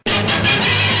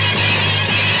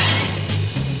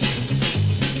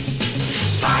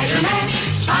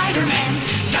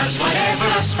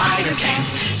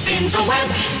spins a web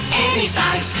any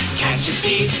size, catches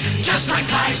thieves just like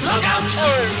flies. Look out!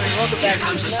 Hello everybody, welcome back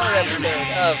comes to the another episode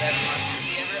Spider-Man. of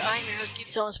Everyone. I'm your host, Keith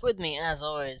Thomas. With me, as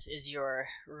always, is your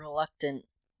reluctant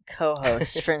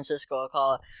co-host, Francisco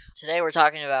Alcala. Today we're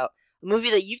talking about a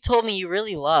movie that you've told me you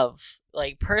really love.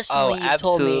 Like, personally, you've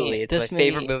told me It's this my movie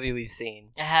favorite movie we've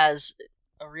seen. has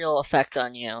a real effect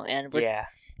on you. And Yeah.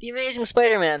 The Amazing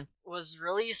Spider-Man was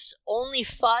released only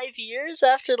 5 years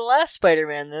after the last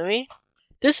Spider-Man movie.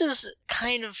 This is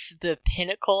kind of the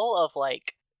pinnacle of,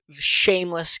 like,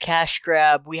 shameless cash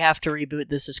grab. We have to reboot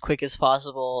this as quick as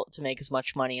possible to make as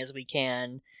much money as we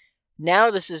can.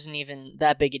 Now this isn't even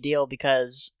that big a deal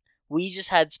because we just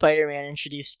had Spider-Man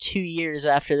introduced 2 years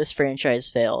after this franchise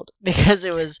failed. Because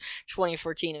it was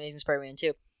 2014 Amazing Spider-Man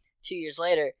 2. 2 years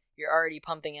later, you're already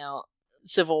pumping out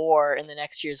Civil War in the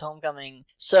next year's Homecoming.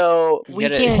 So You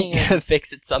gotta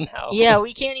fix it somehow. Yeah,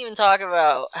 we can't even talk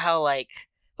about how, like,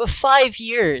 but 5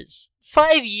 years.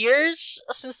 5 years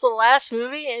since the last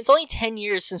movie, and it's only 10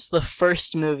 years since the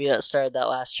first movie that started that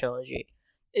last trilogy.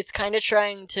 It's kind of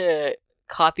trying to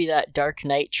copy that Dark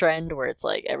Knight trend where it's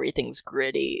like everything's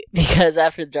gritty, because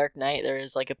after the Dark Knight there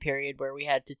was like a period where we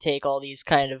had to take all these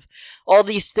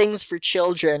things for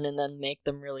children and then make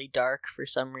them really dark for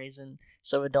some reason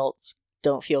so adults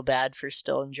don't feel bad for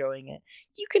still enjoying it.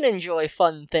 You can enjoy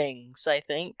fun things, I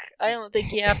think. I don't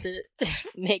think you have to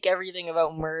make everything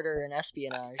about murder and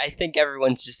espionage. I think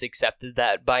everyone's just accepted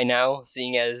that by now,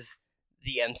 seeing as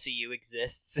the MCU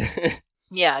exists.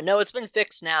 Yeah, no, it's been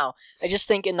fixed now. I just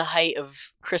think in the height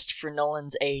of Christopher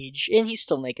Nolan's age, and he's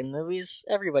still making movies,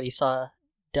 everybody saw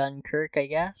Dunkirk, I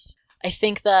guess. I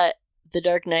think that The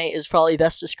Dark Knight is probably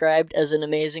best described as an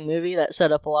amazing movie that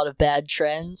set up a lot of bad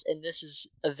trends, and this is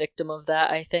a victim of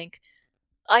that, I think.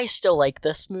 I still like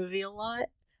this movie a lot.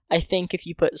 I think if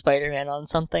you put Spider-Man on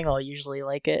something, I'll usually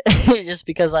like it, just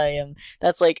because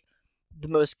that's like the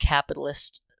most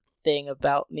capitalist thing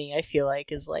about me, I feel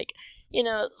like, is like, you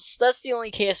know, that's the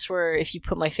only case where if you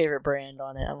put my favorite brand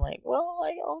on it, I'm like, well,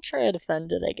 I'll try to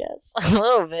defend it, I guess. A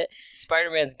little bit.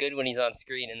 Spider-Man's good when he's on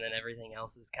screen, and then everything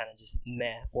else is kind of just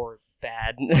meh or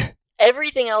bad.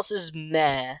 Everything else is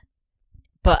meh,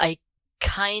 but I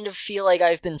kind of feel like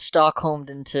I've been Stockholmed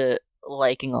into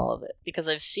liking all of it, because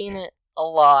I've seen it a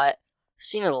lot.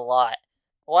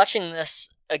 Watching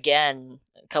this again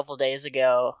a couple days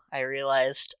ago, I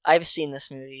realized I've seen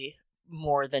this movie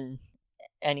more than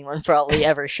anyone probably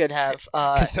ever should have.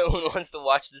 Because no one wants to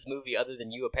watch this movie other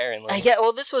than you, apparently.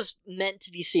 This was meant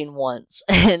to be seen once,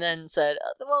 and then said,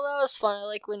 well, that was fun. I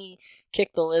like when he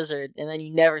kicked the lizard, and then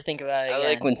you never think about it again. I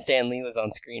like when Stan Lee was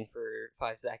on screen for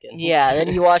 5 seconds. Yeah,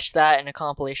 then you watch that in a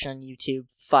compilation on YouTube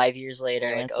 5 years later,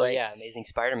 You're and like, it's yeah, Amazing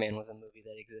Spider-Man was a movie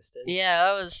that existed.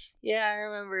 Yeah, I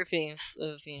remember it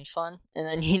being fun, and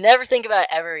then you never think about it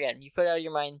ever again. You put it out of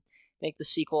your mind, make the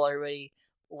sequel, everybody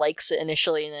likes it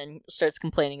initially, and then starts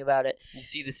complaining about it. You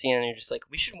see the scene and you're just like,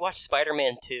 we should watch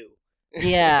Spider-Man 2.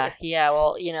 Yeah,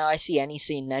 well, you know, I see any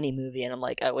scene in any movie and I'm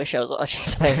like, I wish I was watching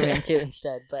Spider-Man 2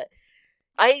 instead, but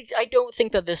I don't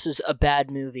think that this is a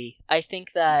bad movie. I think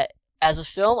that as a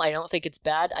film, I don't think it's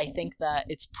bad. I think that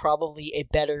it's probably a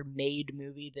better made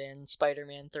movie than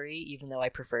Spider-Man 3, even though I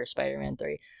prefer Spider-Man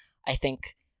 3. I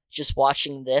think just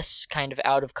watching this kind of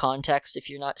out of context, if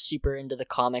you're not super into the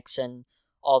comics and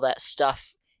all that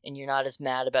stuff, and you're not as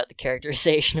mad about the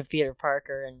characterization of Peter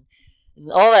Parker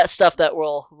and all that stuff that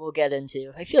we'll get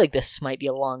into. I feel like this might be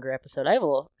a longer episode. I have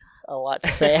a lot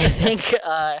to say. I think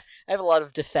I have a lot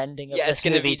of defending of this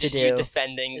movie to do. You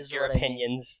defending your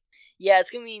opinions. Yeah,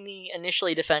 it's gonna be me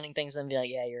initially defending things and be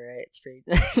like, yeah, you're right. It's pretty.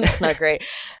 It's not great.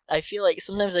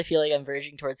 Sometimes I feel like I'm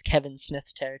verging towards Kevin Smith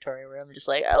territory, where I'm just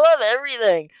like, I love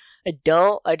everything. I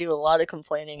don't. I do a lot of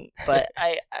complaining, but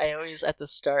I always, at the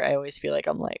start, I always feel like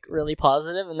I'm like really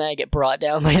positive, and then I get brought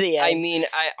down by the end. I mean,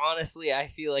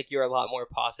 I feel like you're a lot more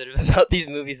positive about these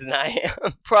movies than I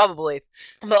am. Probably,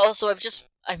 but also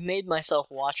I've made myself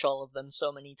watch all of them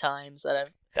so many times that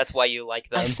That's why you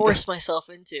like them. I forced myself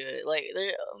into it. Like,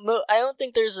 I don't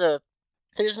think there's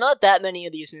not that many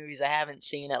of these movies I haven't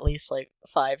seen at least like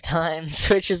 5 times,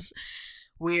 which is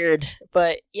weird,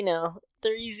 but you know,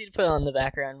 they're easy to put on the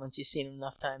background once you've seen them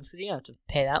enough times, because you don't have to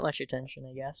pay that much attention,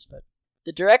 I guess. But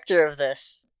the director of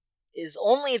this is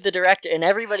only the director, and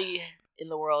everybody in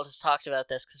the world has talked about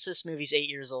this, because this movie's 8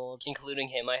 years old. Including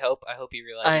him, I hope he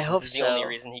realizes this is the only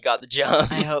reason he got the job.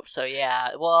 I hope so,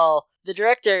 yeah. Well, the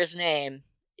director's name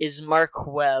is Mark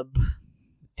Webb.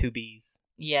 2 B's.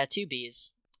 Yeah, 2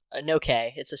 B's. No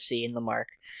K, it's a C in the Mark.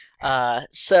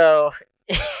 So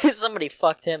somebody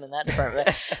fucked him in that department.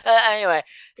 Anyway,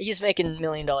 he's making $1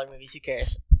 million movies, who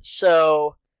cares?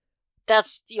 So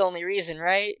That's the only reason,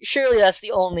 right? Surely that's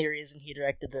the only reason he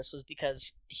directed this was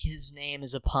because his name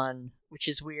is a pun, which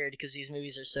is weird because these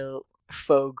movies are so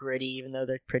faux gritty, even though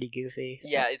they're pretty goofy.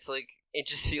 Yeah, it's like, it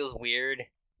just feels weird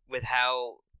with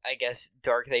how, I guess,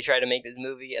 dark they try to make this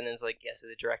movie, and then it's like, guess who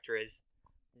the director is?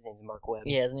 His name's Mark Webb.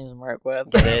 Yeah, his name is Mark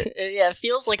Webb. Get it? Yeah, it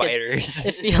feels like Spiders.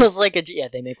 it feels like a yeah.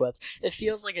 They make webs. It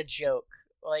feels like a joke.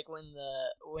 Like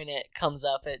when it comes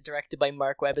up, directed by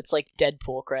Mark Webb, it's like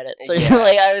Deadpool credits. So Yeah.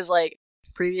 like I was like,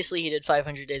 previously he did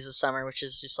 500 Days of Summer, which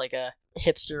is just like a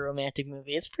hipster romantic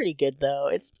movie. It's pretty good though.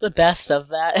 It's the best of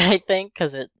that, I think,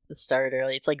 because it started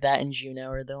early. It's like that and Juno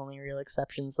are the only real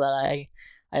exceptions that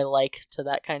I like to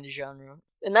that kind of genre.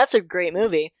 And that's a great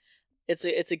movie.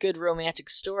 It's a good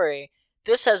romantic story.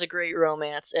 This has a great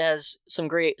romance. It has some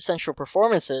great central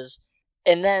performances.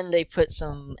 And then they put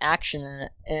some action in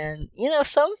it, and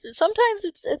sometimes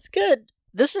it's good.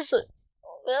 This is,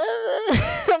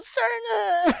 I'm starting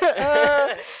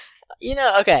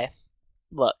to, okay.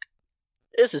 Look,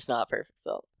 this is not a perfect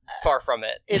film. Far from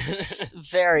it. It's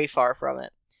very far from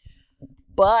it,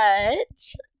 but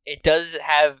it does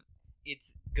have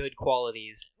its good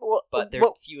qualities, but they're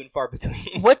few and far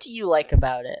between. What do you like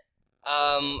about it?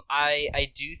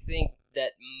 I do think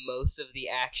that most of the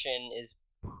action is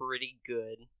pretty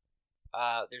good.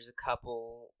 There's a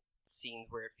couple scenes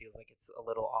where it feels like it's a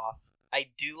little off. I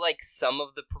do like some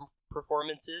of the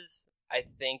performances. I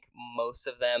think most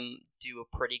of them do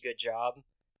a pretty good job.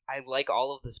 I like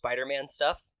all of the Spider-Man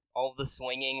stuff. All of the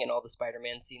swinging and all the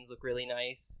Spider-Man scenes look really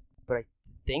nice. But I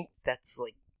think that's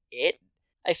like it.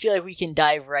 I feel like we can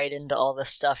dive right into all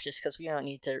this stuff just because we don't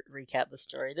need to recap the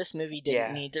story. This movie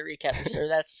didn't need to recap the story.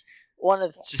 That's one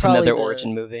of it's just another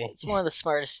origin movie. It's one of the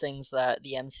smartest things that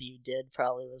the MCU did.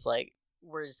 Probably was like,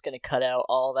 we're just gonna cut out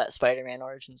all that Spider-Man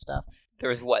origin stuff. There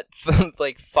was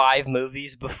like 5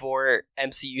 movies before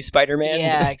MCU Spider-Man.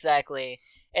 Yeah, exactly.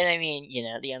 And I mean,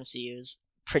 the MCU is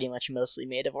pretty much mostly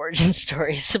made of origin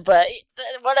stories, but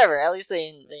whatever. At least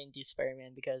they didn't do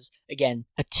Spider-Man because, again,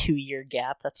 a 2-year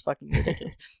gap. That's fucking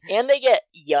ridiculous. And they get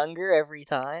younger every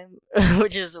time,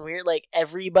 which is weird. Like,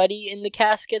 everybody in the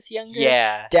cast gets younger.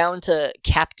 Yeah. Down to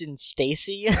Captain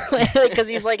Stacy, because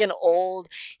he's like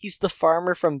he's the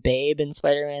farmer from Babe in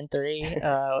Spider-Man 3.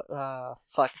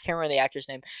 Fuck, I can't remember the actor's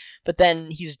name. But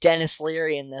then he's Dennis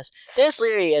Leary in this. Dennis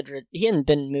Leary, he hadn't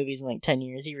been in movies in like 10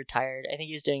 years. He retired. I think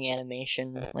he was doing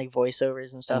animation, like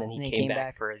voiceovers and stuff. And then he came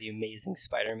back for The Amazing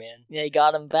Spider-Man. Yeah, he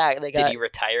got him back. Did he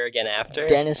retire again after?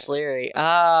 Dennis Leary.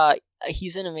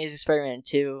 He's in Amazing Spider-Man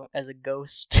 2 as a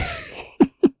ghost.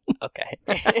 Okay.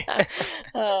 Yeah,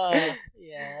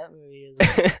 that movie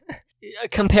is...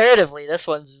 Comparatively, this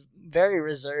one's very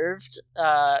reserved.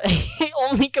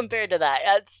 Only compared to that.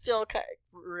 It's still kind of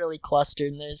really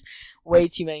clustered, and there's way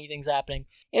too many things happening.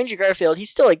 Andrew Garfield,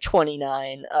 he's still like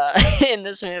 29 in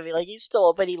this movie. Like,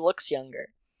 but he looks younger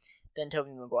than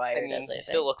Tobey Maguire. I mean, he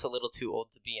still looks a little too old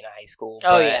to be in a high school.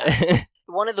 Oh, yeah.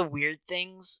 One of the weird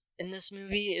things in this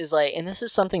movie is like, and this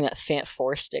is something that Fant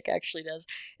Four Stick actually does,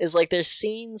 is like there's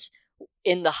scenes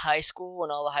in the high school when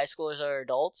all the high schoolers are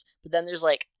adults, but then there's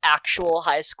like actual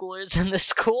high schoolers in the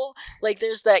school. Like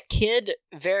there's that kid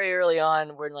very early on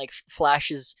when like Flash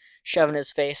is shoving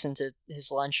his face into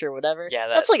his lunch or whatever. Yeah,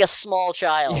 that's like a small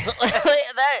child.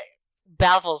 That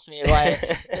baffles me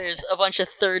why there's a bunch of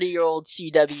 30-year-old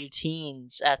CW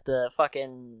teens at the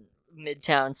fucking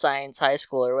Midtown Science High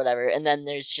School or whatever, and then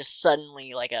there's just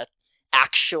suddenly like a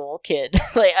actual kid.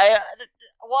 Like,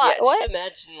 why? Yeah, just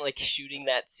imagine like shooting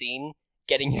that scene,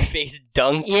 getting your face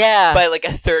dunked by like a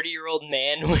 30-year-old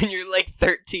man when you're like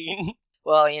 13.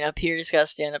 Well, Peter's got to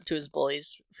stand up to his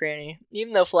bullies, Franny.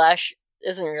 Even though Flash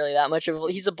isn't really that much of a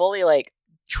bully. He's a bully like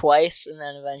twice, and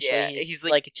then eventually he's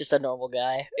like just a normal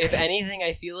guy. If anything,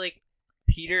 I feel like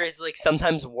Peter is like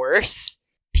sometimes worse.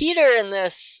 Peter in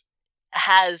this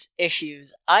has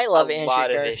issues. I love Andrew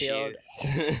Garfield.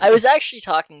 I was actually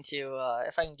talking to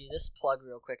if I can do this plug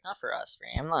real quick, not for us,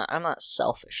 Franny. I'm not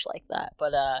selfish like that,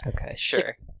 but okay,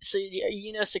 sure. So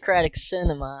Socratic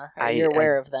Cinema. You're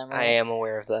aware of them, right? I am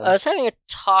aware of them. I was having a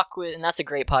talk with, and that's a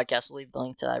great podcast. I'll leave the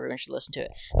link to that. Everyone should listen to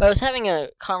it. But I was having a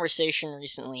conversation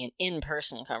recently, an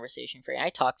in-person conversation.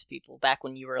 I talked to people back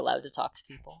when you were allowed to talk to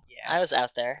people. Yeah, I was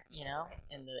out there,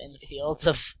 in the fields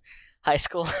of high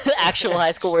school, actual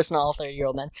high school, where it's not all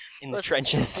 30-year-old men. In the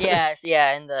trenches.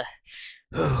 Yeah, in the,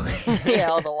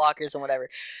 all the lockers and whatever.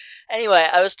 Anyway,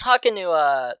 I was talking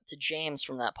to James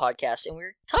from that podcast, and we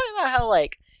were talking about how,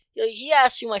 like, he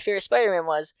asked who my favorite Spider-Man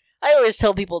was. I always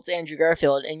tell people it's Andrew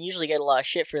Garfield, and usually get a lot of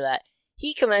shit for that.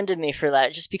 He commended me for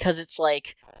that, just because it's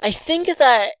like, I think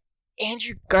that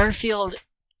Andrew Garfield,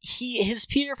 his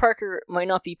Peter Parker might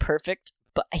not be perfect,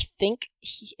 but I think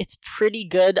it's pretty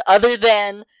good, other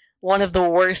than one of the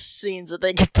worst scenes that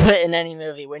they could put in any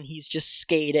movie when he's just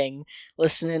skating,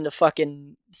 listening to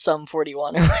fucking Sum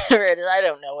 41 or whatever it is. I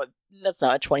don't know. That's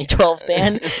not a 2012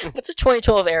 band. It's a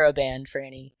 2012 era band,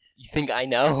 Franny. You think I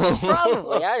know?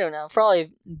 Probably. I don't know.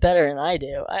 Probably better than I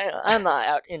do. I'm not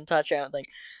out in touch, I don't think.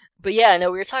 But yeah,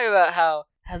 no, we were talking about how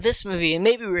this movie, and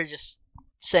maybe we were just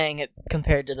saying it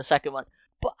compared to the second one,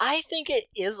 but I think it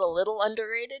is a little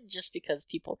underrated just because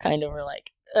people kind of were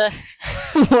like,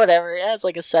 whatever. Yeah, it's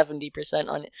like a 70%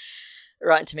 on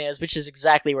Rotten Tomatoes, which is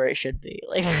exactly where it should be.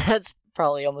 Like, that's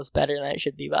probably almost better than it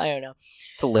should be, but I don't know.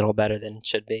 It's a little better than it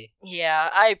should be. Yeah,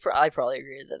 I probably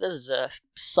agree that this is a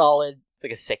solid... It's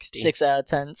like a 60. 6 out of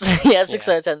 10. Yeah, 6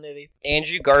 out of 10 movie.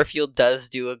 Andrew Garfield does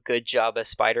do a good job as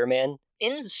Spider-Man.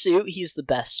 In the suit, he's the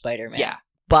best Spider-Man. Yeah.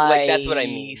 By that's what I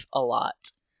mean. A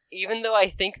lot. Even though I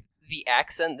think the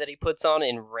accent that he puts on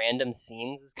in random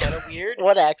scenes is kind of weird.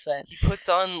 What accent? He puts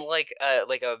on like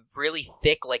a really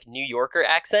thick like New Yorker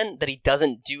accent that he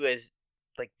doesn't do as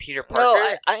like Peter Parker.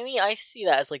 No, I mean I see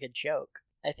that as like a joke.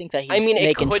 I think that he's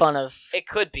making fun of. It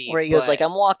could be where he goes like,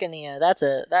 "I'm walking the."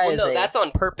 That's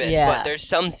on purpose. Yeah. But there's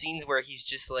some scenes where he's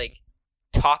just like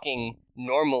talking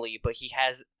normally, but he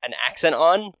has an accent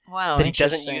on. Wow, that he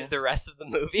doesn't use the rest of the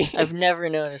movie. I've never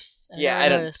noticed.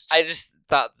 I just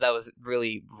thought that was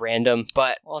really random.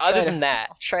 But other than that,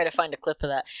 I'll try to find a clip of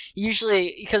that.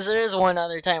 Usually, because there is one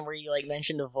other time where you like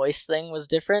mentioned a voice thing was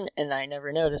different, and I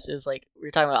never noticed. It was like we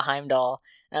were talking about Heimdall.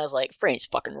 And I was like, Frank's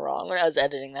fucking wrong. When I was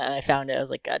editing that and I found it, I was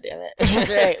like, God damn it. He's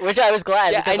right. Which I was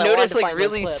glad. Yeah, I noticed like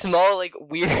really clips. small, like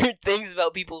weird things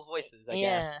about people's voices, I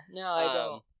guess. Yeah, no, I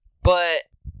don't. But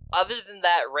other than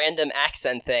that random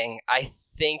accent thing, I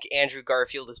think Andrew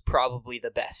Garfield is probably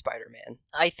the best Spider-Man.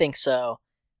 I think so.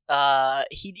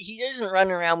 He doesn't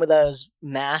run around with his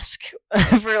mask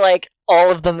for like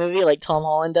all of the movie like Tom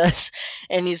Holland does.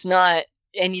 And he's not...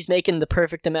 And he's making the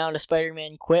perfect amount of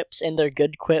Spider-Man quips, and they're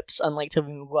good quips, unlike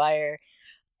Tobey Maguire.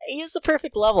 He is the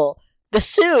perfect level. The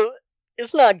suit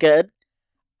is not good.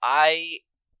 I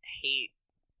hate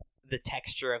the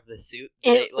texture of the suit.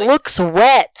 It looks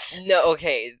wet. No,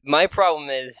 okay. My problem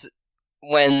is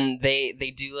when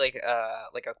they do like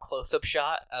a close-up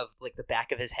shot of like the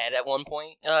back of his head at one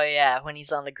point. Oh yeah, when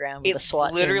he's on the ground with the SWAT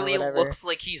team or literally whatever. looks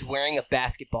like he's wearing a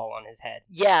basketball on his head.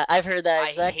 Yeah, I've heard that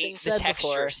exact thing I hate said the texture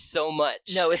before. so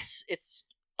much. No, it's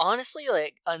honestly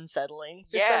like unsettling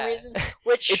for some reason.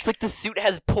 Which it's like the suit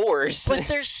has pores. But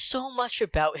there's so much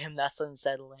about him that's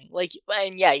unsettling. Like,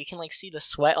 and yeah, you can like see the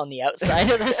sweat on the outside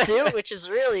of the suit, which is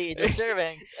really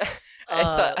disturbing.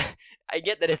 I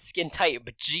get that it's skin tight,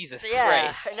 but Jesus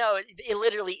Christ. Christ. No, it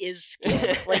literally is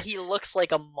skin. Like, he looks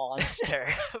like a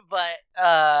monster. But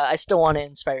I still want it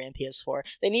in Spider-Man PS4.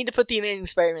 They need to put the Amazing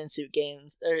Spider-Man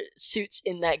suits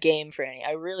in that game, Franny.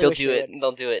 I really wish they would.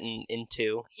 They'll do it in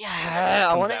 2. Yeah,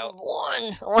 I want it in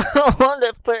 1. I want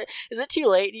to put... Is it too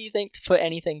late, do you think, to put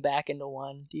anything back into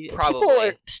 1? Probably.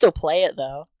 People still play it,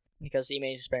 though, because the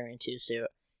Amazing Spider-Man 2 suit.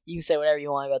 You can say whatever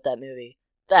you want about that movie.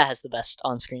 That has the best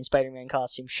on-screen Spider-Man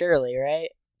costume, surely, right?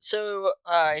 So,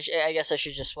 I guess I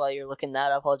should just, while you're looking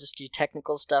that up, I'll just do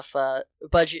technical stuff.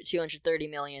 Budget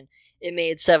 $230 million. It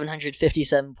made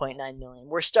 $757.9 million.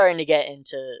 We're starting to get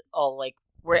into all, like,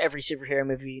 where every superhero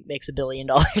movie makes $1 billion.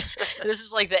 This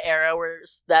is, like, the era where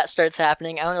that starts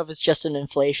happening. I don't know if it's just an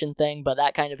inflation thing, but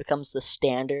that kind of becomes the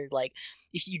standard. Like,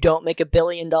 if you don't make $1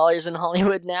 billion in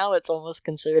Hollywood now, it's almost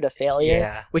considered a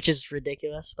failure, which is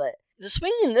ridiculous, but... The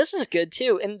swing in this is good,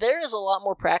 too, and there is a lot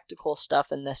more practical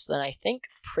stuff in this than I think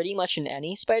pretty much in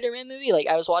any Spider-Man movie. Like,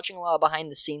 I was watching a lot of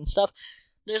behind-the-scenes stuff.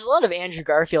 There's a lot of Andrew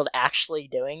Garfield actually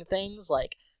doing things,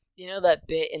 like, you know that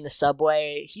bit in the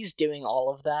subway? He's doing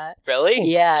all of that. Really?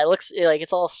 Yeah, it looks like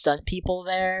it's all stunt people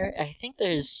there. I think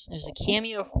there's a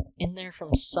cameo in there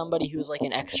from somebody who's, like,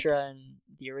 an extra in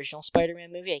the original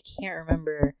Spider-Man movie. I can't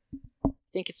remember...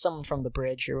 I think it's someone from The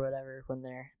Bridge or whatever when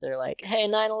they're like, hey,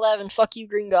 9/11, fuck you,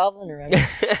 Green Goblin, remember?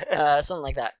 Something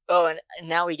like that. Oh, and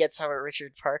now we get to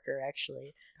Richard Parker,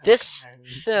 actually. This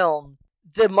film,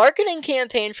 the marketing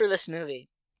campaign for this movie,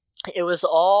 it was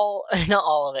all, not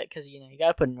all of it, because, you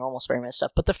gotta put normal Spider-Man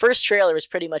stuff, but the first trailer was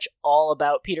pretty much all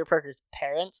about Peter Parker's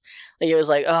parents. Like, it was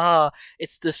like, oh,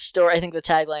 it's the story, I think the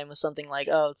tagline was something like,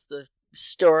 oh, it's the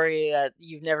story that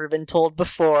you've never been told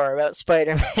before about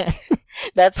Spider-Man.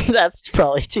 That's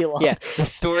probably too long. Yeah, the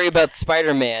story about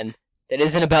Spider-Man that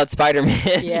isn't about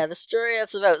Spider-Man. Yeah, the story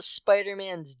that's about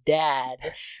Spider-Man's dad,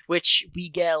 which we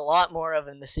get a lot more of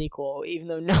in the sequel, even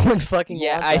though no one fucking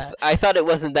wants that. I thought it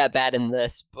wasn't that bad in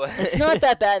this, but... It's not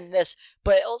that bad in this,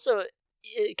 but also,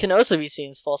 it can also be seen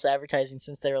as false advertising,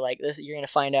 since they were like, "This, you're going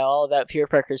to find out all about Peter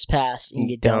Parker's past," and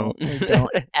you don't. You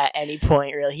don't at any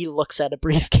point, really. He looks at a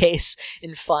briefcase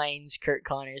and finds Kurt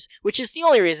Connors, which is the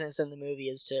only reason it's in the movie,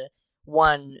 is to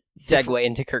segue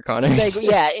into Kurt Connors.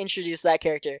 Introduce that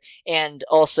character, and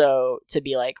also to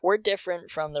be like, we're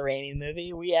different from the Raimi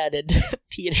movie. We added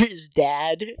Peter's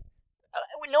dad.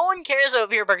 No one cares about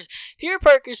Peter Parker's. Peter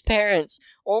Parker's parents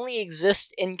only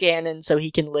exist in canon so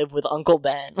he can live with Uncle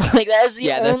Ben. Like, that's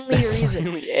the only reason.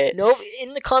 Really it. No,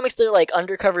 in the comics, they're like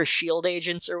undercover SHIELD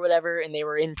agents or whatever, and they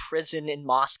were in prison in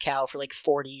Moscow for like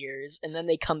 40 years, and then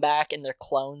they come back and they're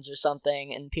clones or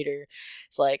something, and Peter's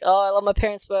like, "Oh, I love my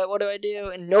parents, but what do I do?"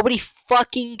 And nobody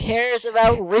fucking cares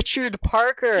about Richard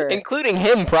Parker. Including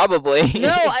him, probably. No,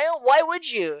 I don't. Why would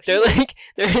you? They're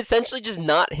essentially just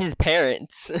not his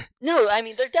parents. No, I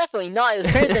mean, they're definitely not his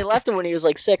parents. They left him when he was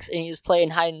like 6, and he was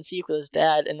playing hide and seek with his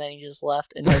dad, and then he just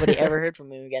left, and nobody ever heard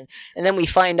from him again. And then we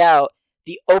find out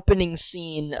the opening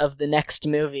scene of the next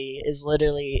movie is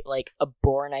literally like a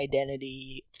Bourne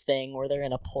Identity thing where they're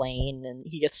in a plane and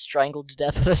he gets strangled to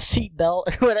death with a seatbelt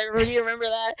or whatever. Do you remember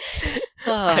that?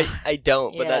 I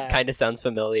don't, but that kind of sounds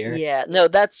familiar. Yeah, no,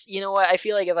 that's, you know what, I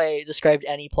feel like if I described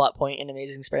any plot point in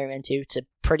Amazing Spider-Man 2 to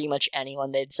pretty much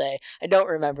anyone, they'd say, I don't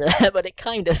remember that, but it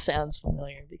kind of sounds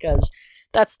familiar, because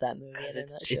that's that movie.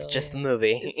 It's just a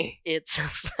movie. It's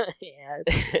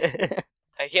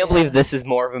I can't believe this is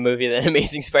more of a movie than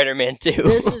Amazing Spider-Man 2.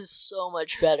 This is so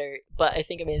much better, but I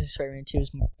think Amazing Spider-Man 2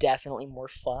 is definitely more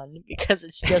fun, because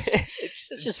it's just it's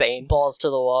just insane. Balls to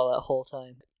the wall that whole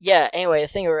time. Yeah, anyway, the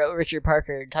thing about Richard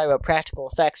Parker, talking about practical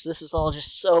effects, this is all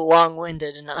just so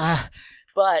long-winded, and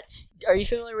but are you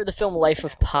familiar with the film Life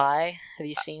of Pi? Have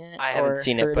you seen it? I haven't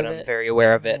seen it, but I'm very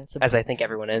aware of it, as I think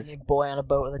everyone is. A boy on a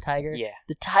boat with a tiger? Yeah.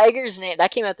 The tiger's name,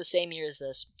 that came out the same year as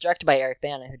this, directed by Eric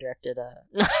Bana, who directed,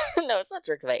 no, it's not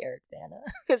directed by Eric Bana.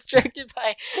 It's directed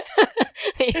by,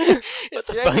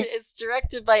 it's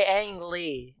directed by Ang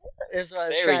Lee, is what I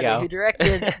was trying to say, who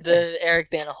directed the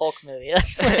Eric Bana Hulk movie.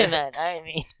 That's what I meant.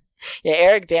 Yeah,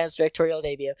 Eric Bana's directorial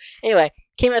debut. Anyway,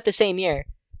 came out the same year.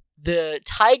 The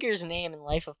tiger's name in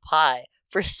Life of Pi,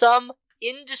 for some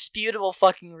indisputable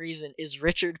fucking reason, is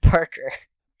Richard Parker.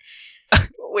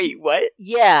 Wait, what?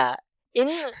 Yeah. In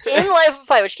Life of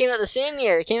Pi, which came out the same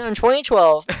year, it came out in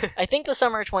 2012, I think the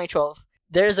summer of 2012,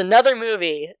 there's another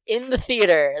movie in the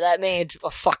theater that made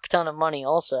a fuck ton of money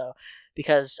also,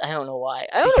 because I don't know why.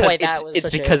 I don't know why that was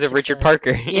such a because of Richard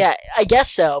Parker. Yeah, I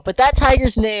guess so, but that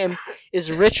tiger's name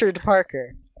is Richard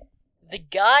Parker. The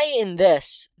guy in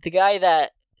this, the guy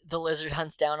that the lizard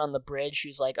hunts down on the bridge,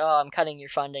 who's like, "Oh, I'm cutting your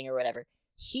funding," or whatever.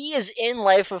 He is in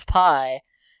Life of Pi,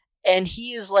 and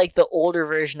he is like the older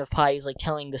version of Pi. He's like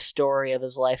telling the story of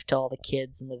his life to all the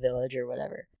kids in the village or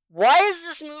whatever. Why does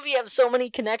this movie have so many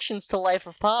connections to Life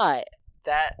of Pi?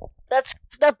 That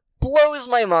blows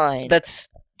my mind. That's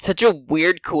such a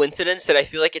weird coincidence that I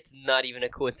feel like it's not even a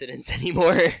coincidence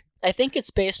anymore. I think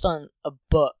it's based on a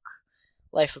book,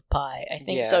 Life of Pi. I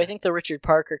think so. I think the Richard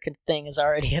Parker thing is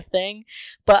already a thing,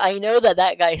 but I know that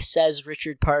guy says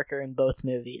Richard Parker in both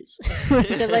movies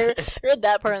because I read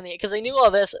that part because I knew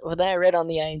all this, but then I read on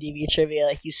the IMDb trivia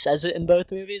that he says it in both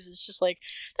movies. It's just like,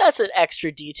 that's an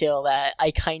extra detail that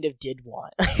I kind of did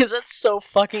want, because that's so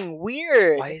fucking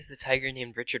weird. Why is the tiger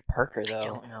named Richard Parker though?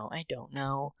 I don't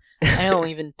know. I don't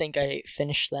even think I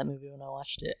finished that movie when I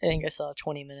watched it. I think I saw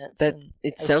 20 minutes.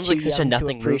 It sounds like such a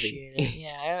nothing movie.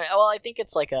 Yeah, I think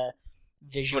it's like a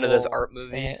visual... One of those art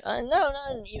movies? No,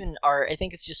 not even art. I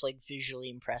think it's just like visually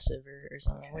impressive or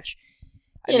something, which...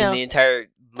 I mean, the entire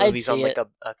movie's on like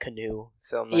a canoe,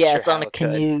 so I'm not sure it's on a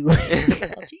canoe.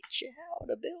 I'll teach you how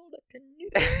to build a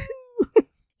canoe.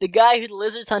 The guy who the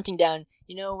lizard's hunting down,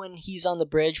 when he's on the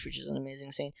bridge, which is an amazing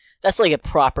scene, that's like a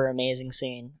proper amazing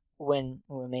scene.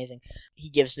 Amazing.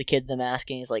 He gives the kid the mask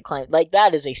and he's like, climb. Like,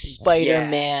 that is a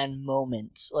Spider-Man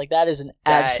moment. Like, that is an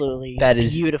absolutely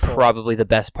beautiful. That is probably the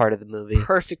best part of the movie.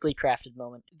 Perfectly crafted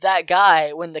moment. That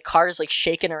guy, when the car's like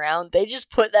shaking around, they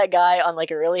just put that guy on like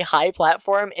a really high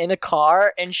platform in a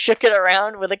car and shook it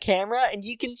around with a camera, and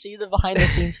you can see the behind the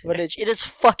scenes footage. It is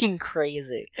fucking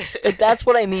crazy. Like, that's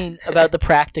what I mean about the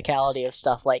practicality of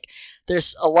stuff. Like,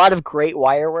 there's a lot of great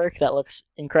wire work that looks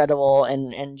incredible,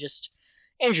 and just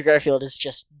Andrew Garfield is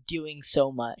just doing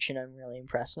so much, and I'm really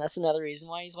impressed. And that's another reason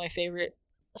why he's my favorite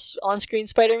on-screen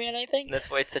Spider-Man, I think. And that's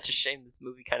why it's such a shame this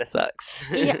movie kind of sucks.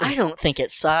 Yeah, I don't think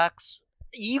it sucks.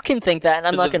 You can think that, and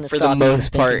I'm not going to stop. For the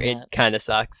most part, it kind of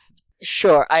sucks.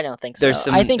 Sure, I don't think so.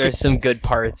 There's some good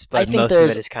parts, but most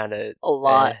of it is kind of a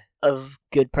lot of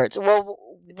good parts. Well,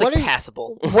 It's like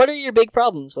passable. What are your big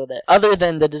problems with it, other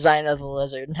than the design of the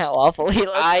lizard and how awful he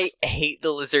looks? I hate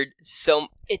the lizard so.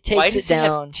 It takes Why it does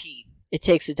down. he have teeth? It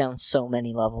takes it down so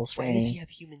many levels for Why does he me. have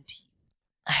human teeth?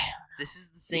 I don't know. This is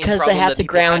the same Because they problem have that to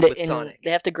people ground had it with in. Sonic.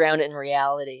 They have to ground it in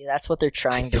reality. That's what they're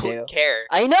trying to do. Don't care.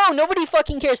 I know, nobody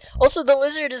fucking cares. Also, the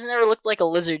lizard has never looked like a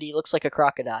lizard. He looks like a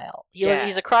crocodile. Yeah.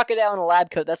 He's a crocodile in a lab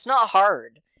coat. That's not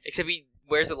hard. Except he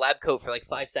wears a lab coat for like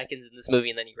 5 seconds in this movie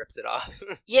and then he rips it off.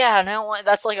 Yeah, now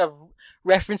that's like a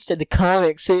reference to the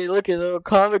comics. So you look at little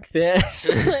comic fans.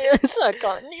 It's not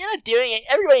comic. You're not doing it.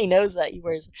 Everybody knows that he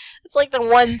wears. It's like the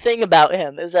one thing about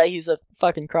him is that he's a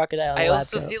fucking crocodile. In I a lab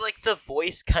also coat. feel like the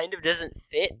voice kind of doesn't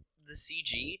fit the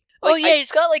CG. Oh Like, yeah,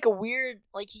 he's got like a weird,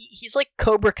 like he's like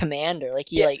Cobra Commander. Like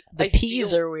Yeah, the I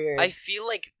P's feel- are weird. I feel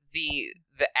like the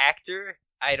actor,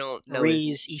 I don't know.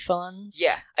 Reese Ifans.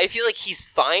 Yeah, I feel like he's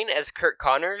fine as Kurt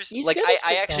Connors. He's Like good I as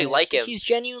Kurt actually Connors. like him. He's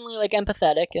genuinely like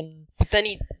empathetic and But then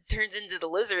he turns into the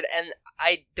lizard, and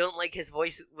I don't like his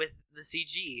voice with the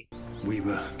CG. We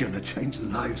were gonna change the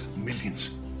lives of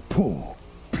millions. Poor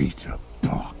Peter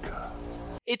Parker.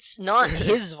 it's not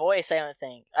his voice. I don't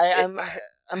think.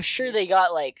 I'm sure they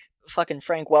got like fucking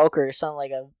Frank Welker or some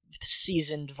like a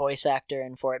seasoned voice actor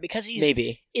in for it because he's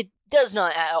Maybe it does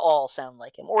not at all sound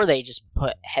like him, or they just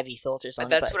put heavy filters on.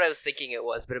 that's it, what I was thinking it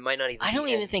was, but it might not even. I don't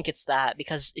be even him. think it's that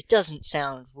because it doesn't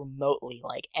sound remotely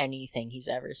like anything he's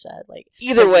ever said. Like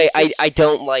Either way, it's just- I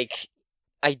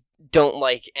don't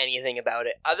like anything about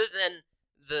it other than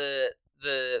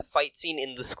the fight scene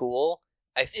in the school.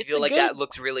 I It's feel a like good- that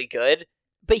looks really good.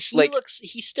 But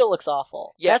he still looks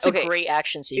awful. Yeah, That's okay. a great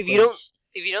action sequence.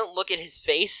 If you don't look at his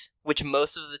face, which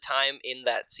most of the time in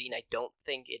that scene I don't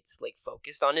think it's like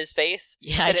focused on his face.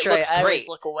 yeah, I then it try. looks I always great.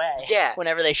 look away. Yeah.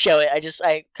 Whenever they show it,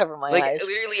 I cover my Like eyes.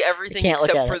 literally everything can't look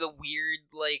except at for it. the weird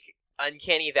like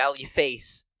uncanny valley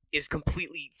face is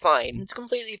completely fine. It's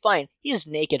completely fine. He's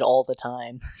naked all the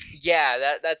time.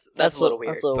 Yeah, that's a little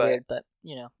weird. That's a little but weird, but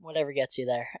you know, whatever gets you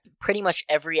there. Pretty much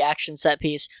every action set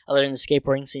piece, other than the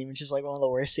skateboarding scene, which is like one of the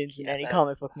worst scenes in Yeah, any that's-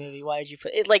 comic book movie. Why did you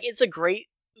put it? Like, it's a great.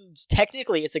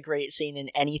 Technically, it's a great scene in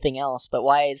anything else, but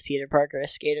why is Peter Parker a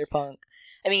skater punk?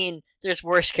 I mean, there's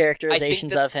worse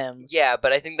characterizations of him. Yeah,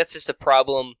 but I think that's just a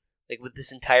problem like with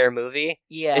this entire movie.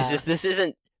 Yeah, It's just this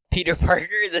isn't Peter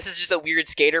Parker. This is just a weird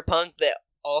skater punk that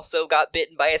also got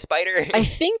bitten by a spider. I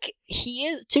think he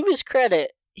is, to his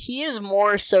credit, he is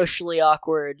more socially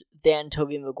awkward than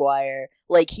Tobey Maguire.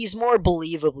 Like, he's more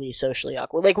believably socially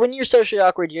awkward. Like, when you're socially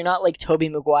awkward, you're not like Tobey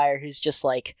Maguire, who's just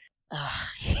like...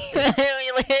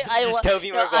 Just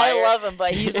Tobey Maguire. I love him,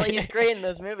 but he's great in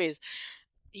those movies.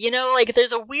 You know, like,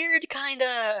 there's a weird kind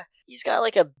of... He's got,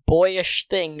 like, a boyish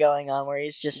thing going on where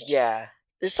he's just... Yeah.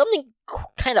 There's something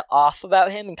kind of off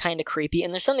about him and kind of creepy,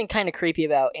 and there's something kind of creepy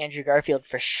about Andrew Garfield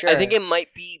for sure. I think it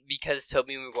might be because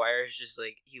Tobey Maguire is just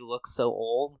like he looks so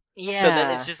old. Yeah, So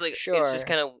then it's just like sure. it's just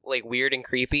kind of like weird and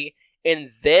creepy.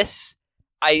 In this,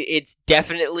 it's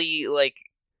definitely like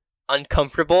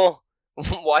uncomfortable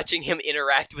watching him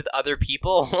interact with other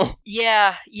people.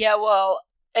 Yeah, well,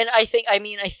 and I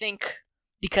think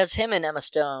because him and Emma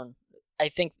Stone, I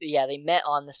think, yeah, they met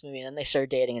on this movie and then they started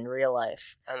dating in real life.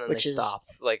 And then Which they is-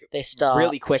 stopped like They stopped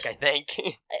really quick, I think.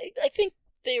 I think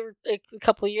they were like, a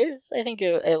couple of years. I think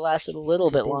it lasted a little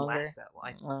bit Didn't longer. last that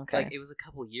long. Okay. Like it was a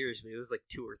couple years, but it was like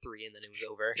 2 or 3, and then it was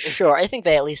over. Sure, I think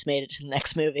they at least made it to the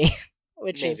next movie,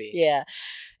 which is Maybe. yeah.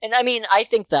 And I mean, I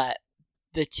think that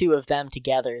the two of them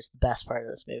together is the best part of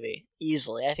this movie,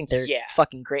 easily. I think they're Yeah.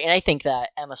 fucking great, and I think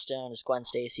that Emma Stone as Gwen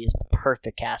Stacy is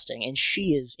perfect casting, and she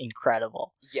is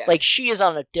incredible. Yeah, Like, she is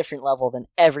on a different level than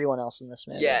everyone else in this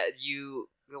movie. yeah.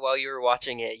 While you were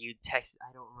watching it, you text.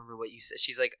 I don't remember what you said.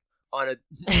 She's like on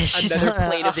a She's another on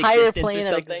plane a of higher existence or plane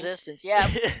of something. existence. Yeah,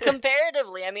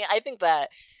 comparatively, I mean, I think that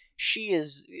she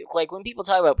is, like, when people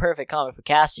talk about perfect comic book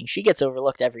casting, she gets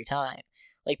overlooked every time.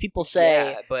 Like, people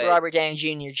say Yeah, but- Robert Downey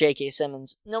Jr., J.K.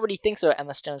 Simmons. Nobody thinks about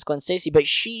Emma Stone as Gwen Stacy, but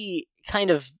she kind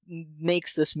of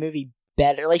makes this movie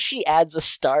better. Like, she adds a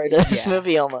star to this Yeah.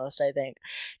 movie almost, I think.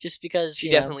 Just because, She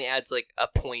you know, definitely adds like a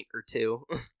point or two.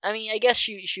 I mean, I guess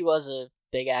she was a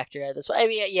big actor at this. I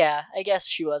mean, yeah, I guess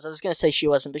she was. I was gonna say she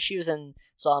wasn't, but she was in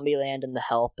Zombieland and The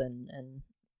Help and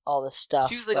all this stuff.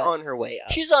 She was like but on her way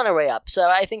up. She was on her way up, so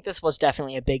I think this was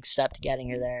definitely a big step to getting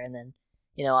her there. And then,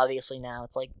 you know, obviously now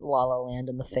it's like La La Land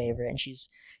and The Favorite, and she's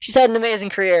had an amazing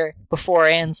career before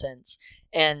and since,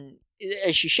 and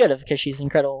she should have because she's an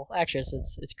incredible actress.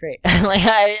 It's great. Like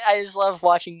I just love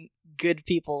watching good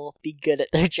people be good at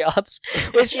their jobs,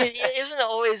 which isn't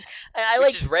always. I Which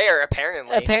like is rare,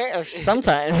 apparently.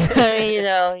 sometimes. you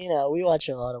know, we watch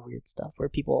a lot of weird stuff where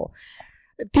people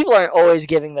people aren't always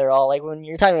giving their all. Like when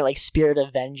you're talking like Spirit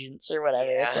of Vengeance or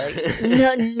whatever, Yeah. it's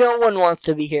like no one wants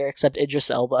to be here except Idris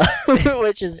Elba,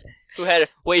 which is Who had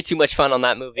way too much fun on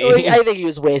that movie. I think he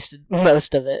was wasted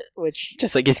most of it. Which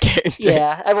Just like his character.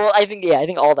 yeah, I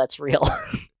think all that's real.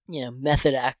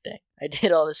 Method acting. I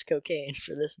did all this cocaine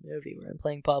for this movie where I'm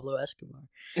playing Pablo Escobar.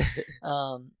 He said,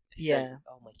 Yeah.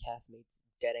 oh, my castmates,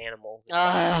 dead animals.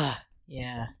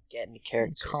 Yeah. Get into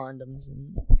character. Condoms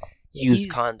and Used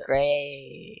he's condoms.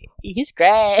 Great. He's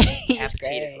great. He's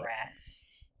Decapitated great. rats.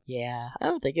 Yeah.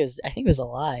 I think it was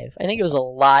alive. I think it was a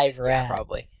live rat. Yeah,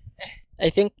 probably. I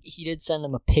think he did send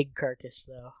them a pig carcass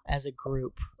though, as a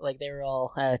group. Like they were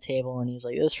all at a table and he's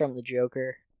like, "This is from the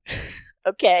Joker."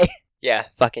 Okay. Yeah,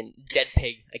 fucking dead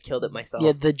pig. I killed it myself.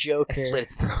 Yeah, the I Joker. slit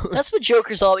its throat. That's what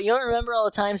Joker's all. You don't remember all the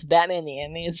times Batman the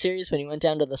Animated Series when he went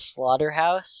down to the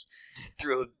slaughterhouse, Just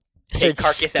threw a pig started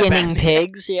carcass at skinning Batman.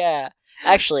 pigs? Yeah.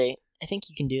 Actually, I think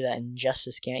you can do that in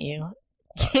Justice, can't you?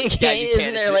 Yeah, you Isn't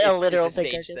can. there like a literal it's a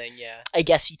pig stage carcass? thing, yeah. I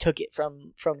guess he took it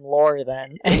from lore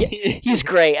then. He's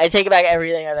great. I take back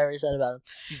everything I've ever said about him.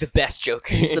 He's the best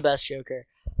Joker. He's the best Joker.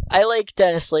 I like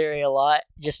Dennis Leary a lot,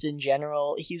 just in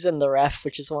general. He's in The Ref,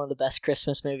 which is one of the best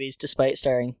Christmas movies, despite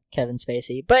starring Kevin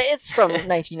Spacey. But it's from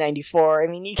 1994. I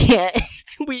mean, you can't...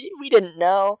 we didn't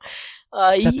know.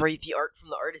 Separate the art from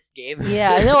the artist, Gabe.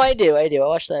 Yeah, no, I do. I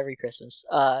watch that every Christmas.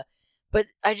 But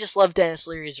I just love Dennis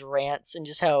Leary's rants and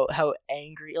just how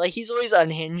angry... Like, he's always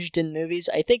unhinged in movies.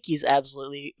 I think he's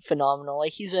absolutely phenomenal.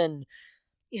 Like, he's in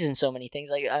so many things.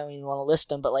 Like, I don't even want to list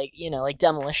them, but like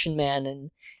Demolition Man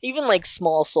and even like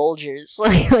Small Soldiers.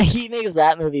 Like he makes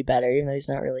that movie better, even though he's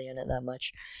not really in it that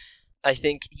much. I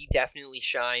think he definitely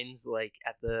shines like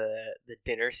at the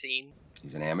dinner scene.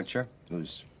 He's an amateur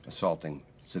who's assaulting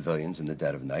civilians in the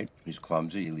dead of night. He's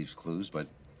clumsy, he leaves clues, but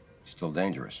he's still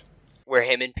dangerous. Where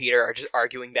him and Peter are just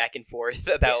arguing back and forth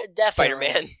about Definitely.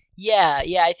 Spider-Man. Yeah,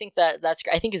 I think that's.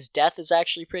 I think his death is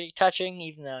actually pretty touching,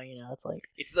 even though it's like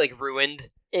It's like ruined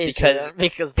it's because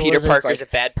because the Peter lizard's Parker's like,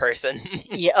 a bad person.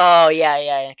 yeah. Oh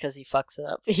yeah, because he fucks it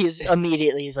up. He's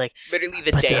like, Literally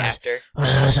the But day those- after.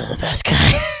 those are the best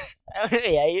guy.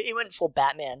 Yeah, he went full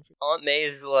Batman. Aunt May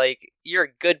is like, you're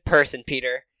a good person,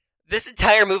 Peter. This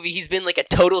entire movie, he's been like a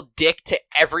total dick to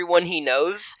everyone he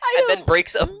knows, and then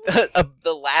breaks up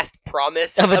the last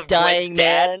promise Of a Gwen's dying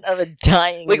dad. man. Of a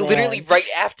dying Like man. literally right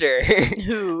after.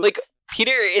 Who? Like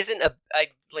Peter isn't a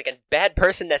bad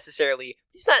person necessarily.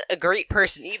 He's not a great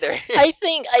person either. I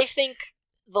think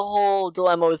the whole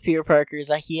dilemma with Peter Parker is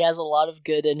that he has a lot of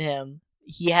good in him.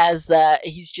 He has that.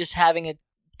 He's just having a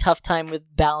tough time with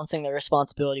balancing the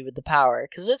responsibility with the power,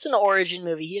 because it's an origin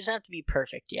movie. He doesn't have to be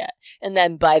perfect yet, and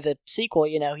then by the sequel,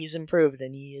 he's improved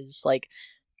and he is like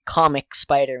comic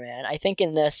Spider-Man. I think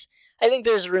in this,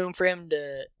 there's room for him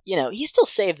to, he still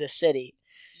saved the city.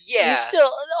 Yeah. He's still,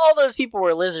 all those people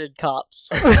were lizard cops,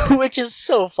 which is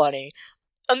so funny.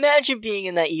 Imagine being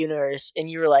in that universe and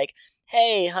you were like,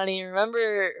 "Hey, honey,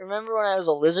 remember when I was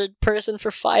a lizard person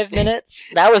for 5 minutes?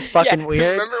 That was fucking Yeah,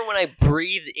 weird." Remember when I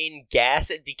breathed in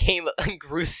gas, it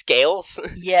grew scales?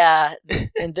 Yeah,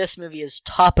 and this movie is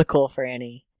topical for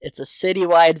Annie. It's a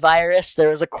citywide virus. There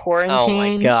was a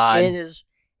quarantine. God. It is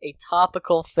a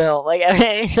topical film. Like,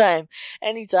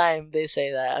 anytime they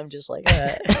say that, I'm just like,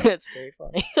 it's very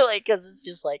funny. Like, because it's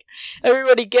just like,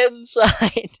 everybody get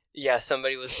inside. Yeah,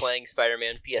 somebody was playing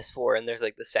Spider-Man PS4, and there's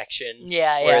like the section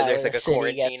Yeah, where yeah. there's like the a city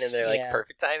quarantine, gets- and they're like, yeah.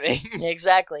 perfect timing.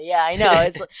 Exactly. Yeah, I know.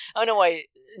 It's. I don't know why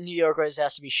New York always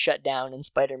has to be shut down in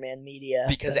Spider-Man media.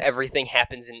 Because but everything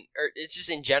happens or it's just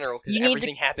in general, because You need to-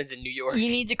 everything happens in New York. you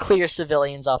need to clear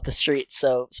civilians off the streets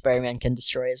so Spider-Man can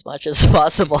destroy as much as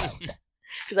possible.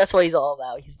 Because that's what he's all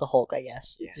about. He's the Hulk, I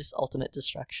guess. Yeah. Just ultimate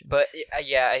destruction. But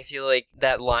yeah, I feel like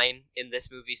that line in this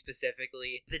movie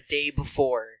specifically, the day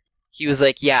before, he was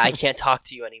like, "Yeah, I can't talk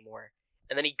to you anymore."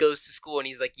 And then he goes to school and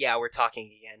he's like, "Yeah, we're talking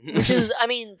again." Which is, I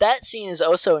mean, that scene is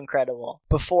also incredible.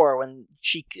 Before, when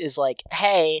she is like,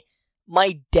 "Hey,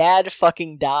 my dad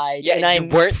fucking died, yeah, and you I'm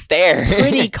weren't there.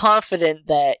 pretty confident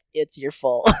that it's your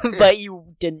fault, but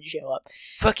you didn't show up."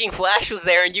 Fucking Flash was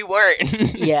there and you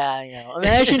weren't. Yeah, I know.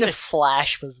 Imagine if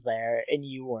Flash was there and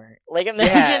you weren't. Like, imagine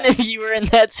Yeah. if you were in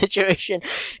that situation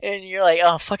and you're like,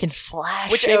 "Oh, fucking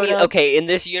Flash." Which I showed mean, up." okay, in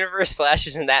this universe, Flash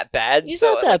isn't that bad. He's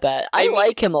so, not that bad. I mean,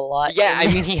 like him a lot. Yeah, I in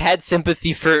mean, this. he had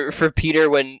sympathy for Peter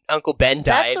when Uncle Ben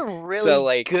died. That's a really so,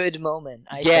 like, good moment.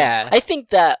 yeah. I think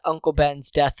that Uncle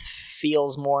Ben's death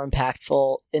feels more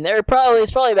impactful, and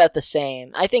it's probably about the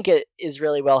same. I think it is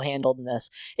really well handled in this.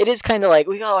 It is kind of like,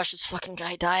 we gotta watch this fucking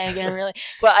guy die again, really.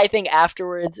 But I think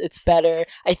afterwards it's better.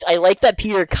 I like that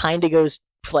Peter kind of goes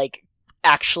like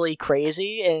actually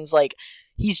crazy and is like,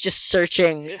 he's just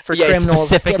searching for Yeah, criminals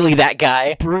specifically that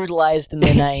guy. brutalized in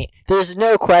the night. There's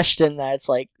no question that it's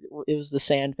like it was the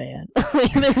Sandman.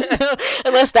 There's no,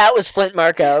 unless that was Flint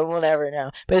Marko, we'll never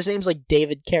know. But his name's like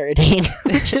David Carradine,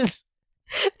 which is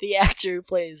the actor who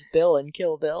plays Bill in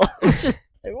Kill Bill. Which is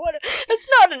like, what? It's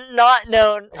not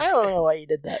known. I don't know why you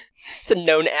did that. It's a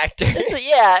known actor.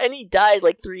 Yeah, and he died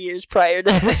like 3 years prior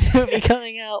to this movie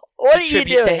coming out. What are you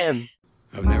Tribute doing? to him.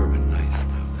 I've never been nice.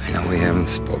 I know we haven't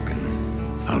spoken.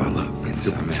 All I love In in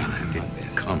some Superman. time,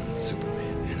 become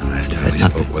Superman. And the last time we That's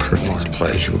not spoke the was perfect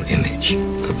pleasurable image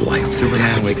of life.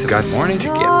 Superman wakes up in the morning to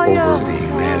get over being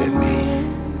mad at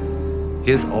me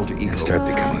his alter ego and start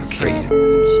becoming afraid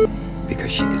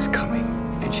because she is coming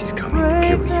and she's coming to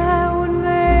kill you.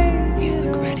 You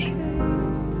look ready.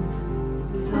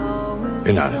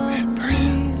 You're not a bad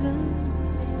person.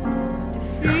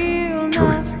 You're a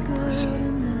terrific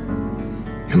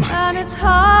person. You're my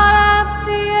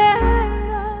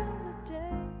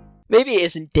Maybe it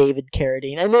isn't David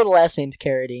Carradine. I know the last name's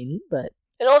Carradine, but...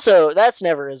 And also, that's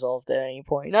never resolved at any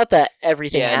point. Not that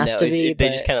everything has to be, they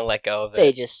but just kind of let go of it.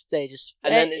 they just...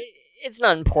 And then it's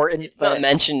not important, It's but not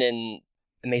mentioned in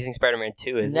Amazing Spider-Man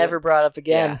 2, is never it? brought up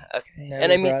again. Yeah, okay. Never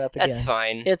And I mean, brought up that's again.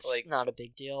 fine. It's like, not a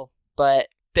big deal, but...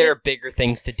 there are bigger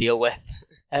things to deal with.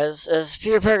 As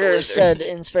Peter Parker Lizard. said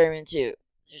in Spider-Man 2,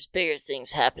 there's bigger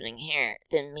things happening here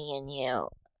than me and you.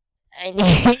 And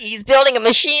he's building a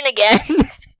machine again.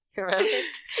 Remember?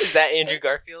 Is that Andrew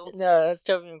Garfield? No, that's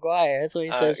Tobey Maguire. That's what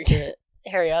he says okay. to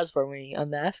Harry Osborn when he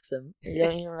unmasks him. You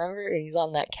don't even remember? And he's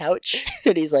on that couch,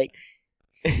 and he's like,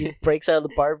 he breaks out of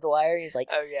the barbed wire, and he's like,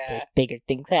 Oh yeah. "There's bigger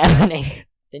things happening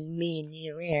than me and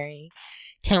you, Harry.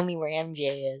 Tell me where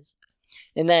MJ is."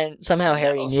 And then somehow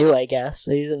Harry No. knew, I guess.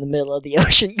 So he's in the middle of the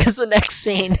ocean, because the next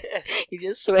scene, he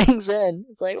just swings in.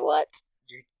 It's like, what?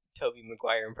 Your Tobey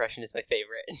Maguire impression is my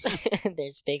favorite.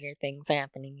 There's bigger things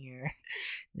happening here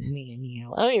than me and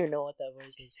you. I don't even know what that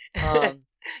voice is.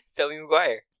 Tobey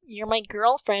Maguire. You're my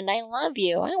girlfriend. I love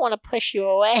you. I don't want to push you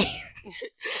away.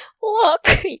 Look.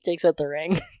 He takes out the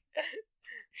ring.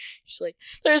 She's like,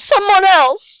 there's someone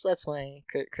else. That's my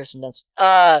Kristen Dunst.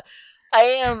 I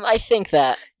think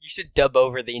that. You should dub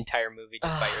over the entire movie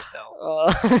just by yourself.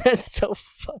 Oh, it's so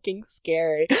fucking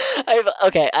scary. I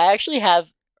actually have.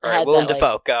 All right, had Willem that,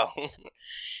 Dafoe, go.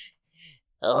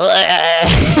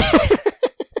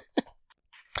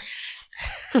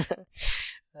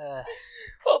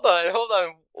 Hold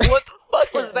on. What the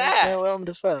fuck was That's that? no Willem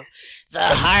Dafoe. The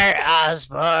heart,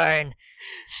 Osborn.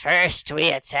 First, we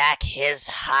attack his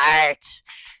heart.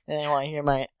 And then I want to hear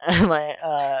my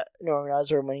Norman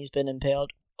Osborn when he's been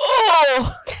impaled.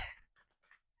 Oh!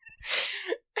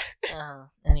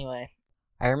 Anyway,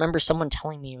 I remember someone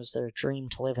telling me it was their dream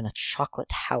to live in a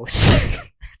chocolate house.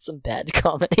 That's some bad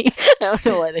comedy. I don't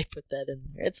know why they put that in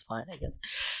there. It's fine, I guess.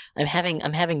 I'm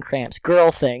having cramps.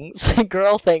 Girl things,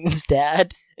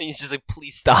 Dad. And he's just like,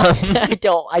 please stop.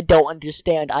 I don't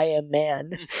understand. I am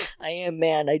man.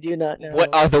 I do not know.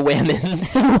 What are the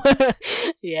women's?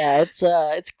 Yeah,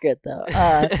 it's good though.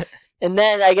 And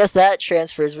then I guess that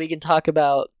transfers. We can talk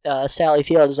about Sally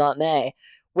Field as Aunt May.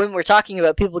 When we're talking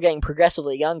about people getting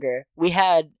progressively younger, we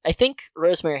had, I think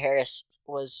Rosemary Harris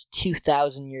was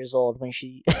 2,000 years old when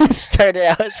she started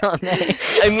out as Aunt May.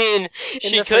 I mean, In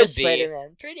she the could first be.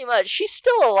 Spider-Man. Pretty much. She's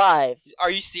still alive.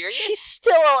 Are you serious? She's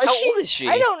still alive. How old is she?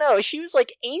 I don't know. She was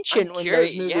like ancient I'm when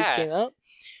curious, those movies yeah. came out.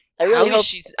 I really How hope is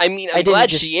she? I mean, I I'm didn't glad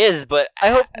just- she is, but I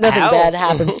hope nothing how? bad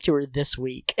happens to her this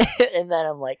week. And then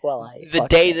I'm like, well, The fucked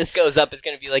day it. this goes up is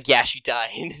gonna be like, yeah, she died.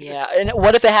 Yeah, and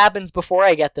what if it happens before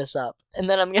I get this up? And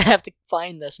then I'm gonna have to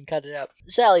find this and cut it up.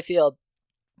 Sally Field,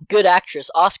 good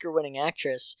actress, Oscar-winning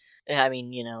actress. I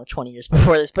mean, 20 years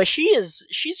before this, but she's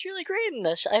really great in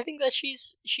this. I think that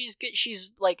she's good. She's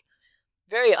like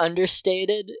very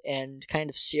understated and kind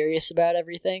of serious about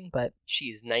everything, but She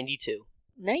is 92.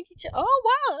 92. Oh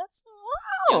wow, that's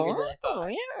Younger than I thought.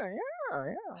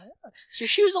 yeah. So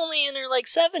she was only in her like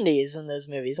 70s in those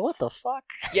movies. What the fuck?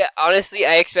 Yeah, honestly,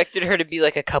 I expected her to be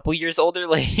like a couple years older.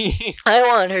 Like, I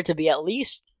wanted her to be at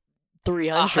least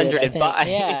 300. 105.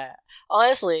 Yeah.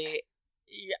 Honestly,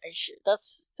 yeah,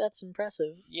 that's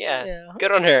impressive. yeah,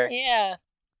 good on her. Yeah.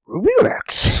 Ruby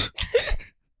Rex.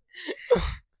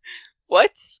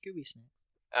 What? Scooby Snacks.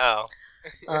 Oh,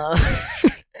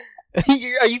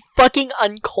 Are you fucking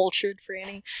uncultured,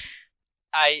 Franny?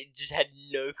 I just had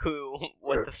no clue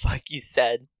what the fuck you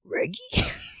said. Reggie?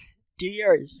 Do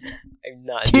yours. I'm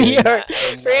not Do doing yours. that. I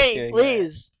am not Franny, doing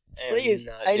please. that. I am Please.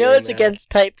 not I know doing it's that. against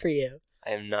type for you.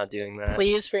 I am not doing that.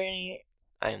 Please, Franny.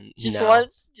 I'm Just no.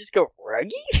 once. Just go,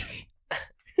 Reggie?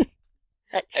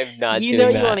 I'm not You doing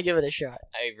know that. you want to give it a shot.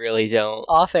 I really don't.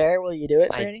 Off air, will you do it,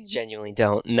 I Franny? genuinely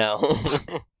don't. No.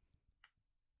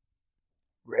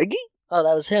 Reggie? Oh,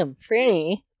 that was him.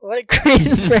 Franny, what a great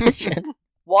impression.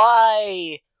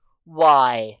 Why?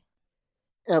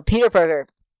 No, Peter Parker,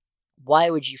 why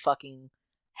would you fucking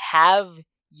have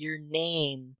your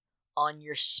name on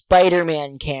your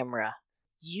Spider-Man camera?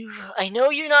 I know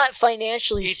you're not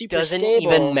financially It super doesn't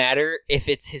stable. even matter if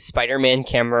it's his Spider-Man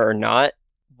camera or not.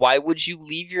 Why would you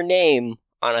leave your name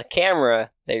on a camera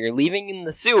that you're leaving in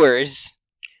the sewers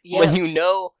when you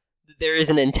know that there is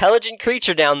an intelligent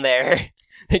creature down there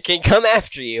that can come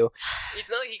after you? It's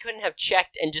not like he couldn't have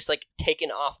checked and just, like, taken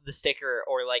off the sticker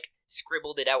or, like,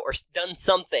 scribbled it out or done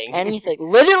something. Anything.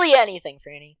 Literally anything,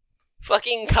 Franny.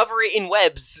 Fucking cover it in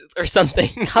webs or something.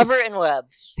 Cover it in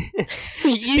webs.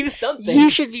 Just do something. You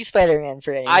should be Spider-Man,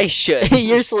 Franny. I should.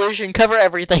 Your solution, cover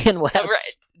everything in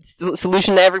webs.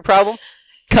 Solution to every problem?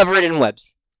 Cover it in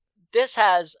webs. This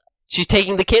has She's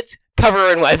taking the kids? Cover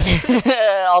her in webs.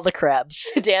 all the crabs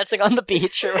dancing on the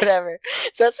beach or whatever.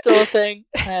 Is that still a thing?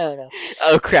 I don't know.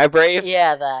 Oh, Crab Rave?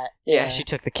 Yeah, that. Yeah, she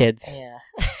took the kids. Yeah.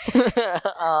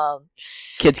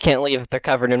 Kids can't leave if they're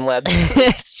covered in webs.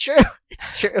 It's true.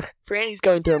 It's true. Brandy's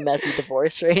going through a messy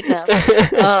divorce right now.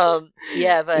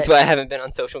 Yeah, but That's why I haven't been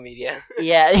on social media.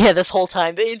 yeah, this whole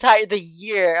time, the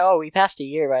year. Oh, we passed a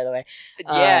year, by the way.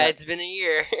 Yeah, it's been a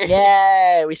year.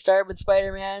 Yeah, we started with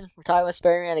Spider-Man. We're talking about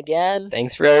Spider-Man again.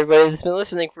 Thanks for everybody that's been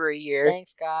listening for a year.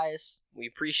 Thanks, guys. We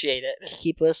appreciate it.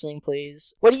 Keep listening,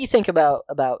 please. What do you think about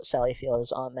Sally Field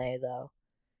as Aunt May, though?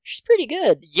 She's pretty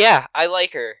good. Yeah, I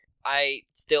like her. I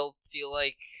still feel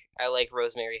like I like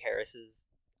Rosemary Harris's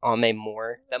Aunt May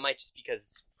more. That might just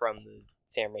because from the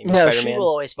Sam Raimi No, Spider-Man. she will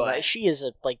always be. but She is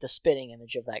like the spitting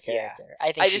image of that Yeah. character. I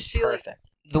think I she's just feel like perfect.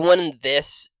 the one in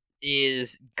this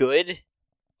is good,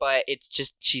 but it's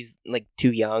just she's like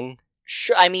too young.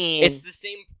 Sure, I mean, It's the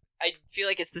same. I feel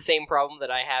like it's the same problem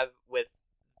that I have with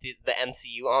the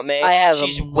MCU Aunt May. I have.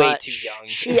 She's a way much- too young.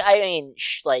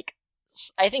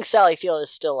 I think Sally Field is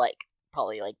still like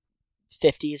probably like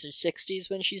 50s or 60s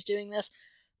when she's doing this.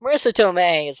 Marissa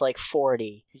Tomei is like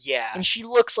 40, Yeah. and she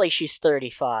looks like she's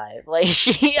 35. Like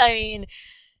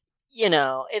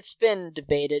it's been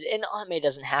debated, and Aunt May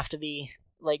doesn't have to be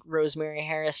like Rosemary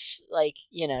Harris. Like,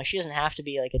 she doesn't have to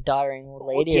be like a doddering old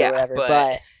lady Yeah, or whatever. but-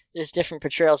 But there's different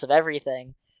portrayals of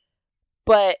everything.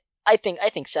 But I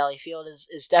think Sally Field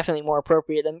is definitely more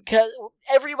appropriate than, because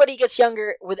everybody gets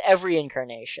younger with every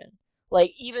incarnation.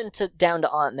 Like, even down to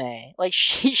Aunt May. Like,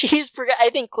 I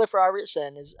think Cliff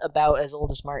Robertson is about as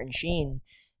old as Martin Sheen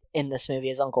in this movie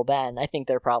as Uncle Ben. I think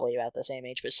they're probably about the same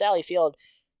age. But Sally Field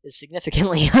is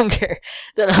significantly younger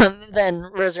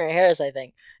than Rosemary Harris, I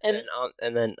think. And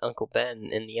then Uncle Ben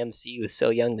in the MCU is so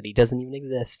young that he doesn't even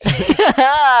exist.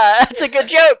 that's a good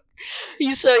joke.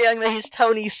 He's so young that he's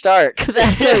Tony Stark.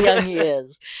 That's how young he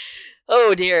is.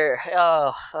 Oh, dear.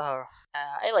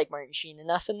 I like Martin Sheen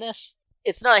enough in this.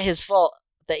 It's not his fault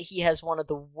that he has one of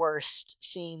the worst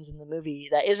scenes in the movie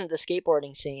that isn't the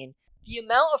skateboarding scene. The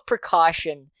amount of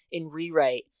precaution in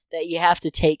rewrite that you have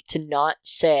to take to not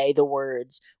say the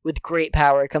words "with great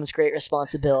power comes great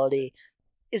responsibility"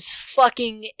 is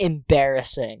fucking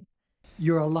embarrassing.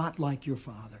 You're a lot like your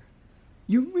father.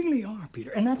 You really are, Peter,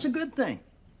 and that's a good thing.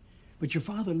 But your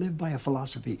father lived by a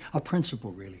philosophy, a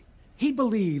principle, really. He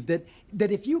believed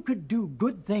that if you could do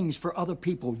good things for other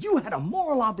people, you had a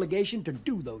moral obligation to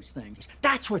do those things.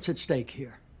 That's what's at stake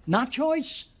here. Not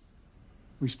choice,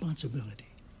 responsibility.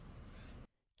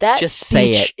 That Just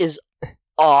say speech is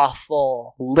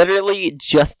awful. Literally,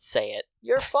 just say it.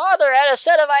 Your father had a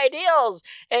set of ideals,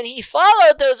 and he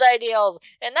followed those ideals,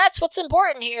 and that's what's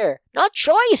important here. Not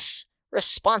choice,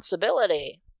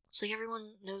 responsibility. It's like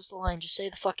everyone knows the line. Just say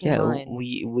the fucking line.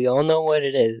 we all know what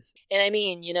it is. And I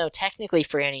mean, technically,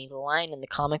 Franny, the line in the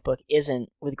comic book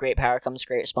isn't "with great power comes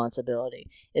great responsibility."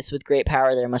 It's "with great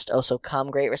power there must also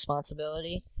come great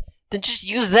responsibility." Then just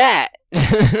use that.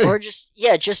 Or just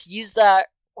use that,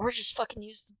 or just fucking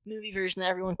use the movie version that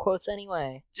everyone quotes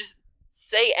anyway. Just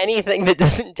say anything that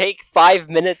doesn't take 5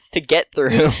 minutes to get through.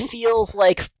 It feels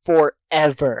like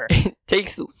forever. It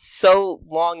takes so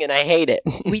long and I hate it.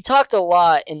 We talked a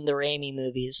lot in the Raimi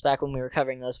movies back when we were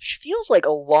covering those, which feels like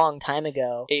a long time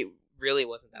ago. It really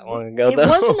wasn't that long ago, It though.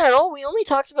 wasn't at all. We only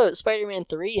talked about Spider-Man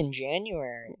 3 in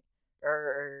January.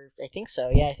 Or I think so.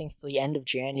 Yeah, I think the end of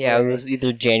January. Yeah, it was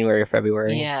either January or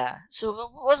February. Yeah, so it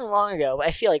wasn't long ago, but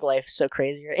I feel like life is so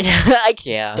crazy right now. I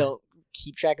don't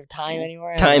keep track of time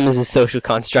anymore. Time is a social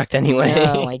construct anyway.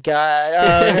 Oh my god.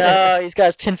 Oh no, he's got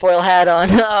his tinfoil hat on.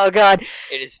 Oh god.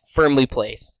 It is firmly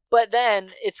placed. But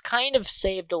then it's kind of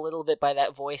saved a little bit by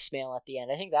that voicemail at the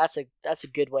end. I think that's a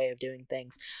good way of doing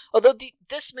things. Although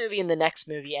this movie and the next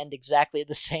movie end exactly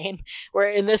the same. Where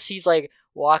in this he's like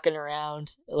walking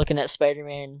around looking at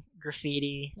Spider-Man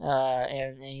graffiti,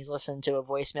 and he's listening to a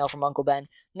voicemail from Uncle Ben.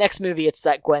 Next movie, it's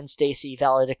that Gwen Stacy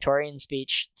valedictorian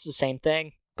speech. It's the same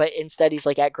thing, but instead he's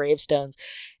like at gravestones.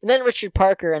 And then Richard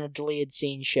Parker in a deleted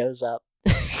scene shows up.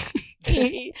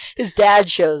 His dad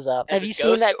shows up. As Have a you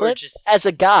seen ghost that or clip? just- As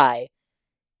a guy.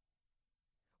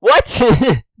 What?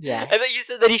 Yeah. I thought you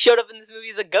said that he showed up in this movie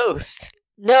as a ghost.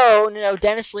 No.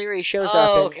 Dennis Leary shows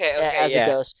up Okay, as yeah. a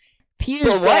ghost.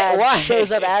 Peter's But dad why?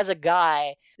 shows up as a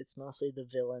guy. It's mostly the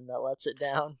villain that lets it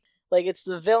down. Like, it's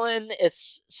the villain,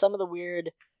 it's some of the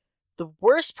weird... The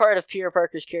worst part of Peter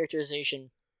Parker's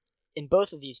characterization in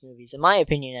both of these movies, in my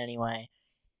opinion anyway,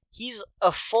 he's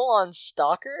a full-on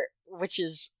stalker, which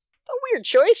is a weird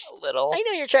choice. A little. I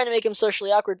know you're trying to make him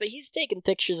socially awkward, but he's taking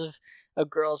pictures of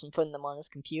girls and putting them on his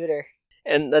computer.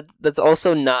 And that's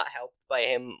also not helped by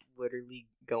him literally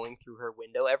going through her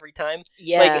window every time.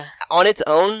 Yeah. Like, on its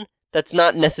own, that's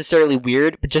not necessarily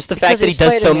weird, but just the Because fact that he it's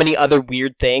does so Spider-Man. many other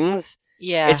weird things,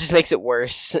 yeah. it just makes it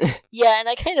worse. Yeah, and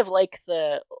I kind of like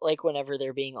whenever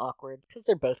they're being awkward, because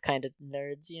they're both kind of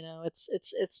nerds, you know.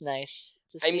 It's nice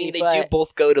to see. I mean, they but do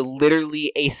both go to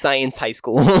literally a science high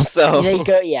school, so... They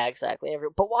go, yeah, exactly.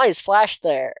 But why is Flash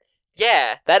there?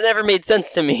 Yeah, that never made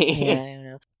sense to me. Yeah, I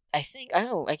don't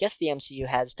know. I guess the MCU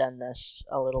has done this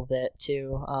a little bit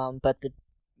too. But the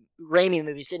Raimi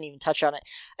movies didn't even touch on it.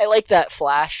 I like that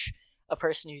Flash, a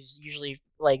person who's usually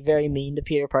like very mean to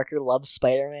Peter Parker, loves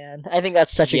Spider-Man. I think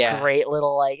that's such a great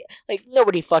little like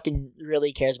nobody fucking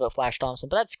really cares about Flash Thompson,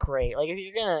 but that's great. Like if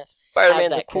you're gonna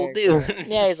Spider-Man's have a cool character. dude.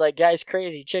 Yeah, he's like, guy's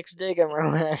crazy, chicks dig him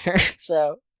or whatever.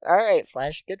 So, alright,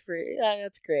 Flash, good for you. Yeah,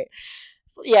 that's great.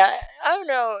 Yeah, I don't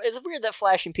know. It's weird that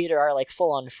Flash and Peter are like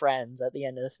full-on friends at the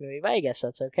end of this movie, but I guess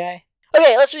that's okay.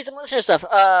 Okay, let's read some listener stuff.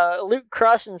 Luke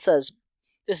Crossan says,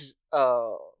 this is,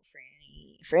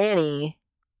 Franny,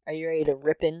 are you ready to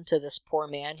rip into this poor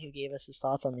man who gave us his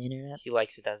thoughts on the internet? He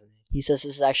likes it, doesn't he? He says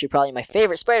this is actually probably my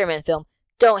favorite Spider-Man film.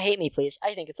 Don't hate me, please.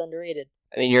 I think it's underrated.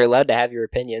 I mean, you're allowed to have your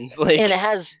opinions. Like, And it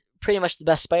has pretty much the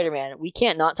best Spider-Man. We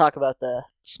can't not talk about the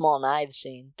small knives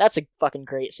scene. That's a fucking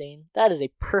great scene. That is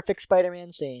a perfect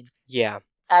Spider-Man scene. yeah.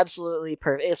 Absolutely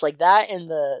perfect. It's like that and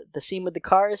the scene with the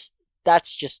cars.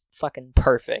 That's just fucking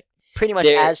Perfect. pretty much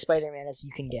There- as Spider-Man as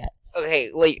you can get.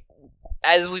 Okay, like,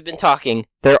 as we've been talking,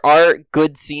 there are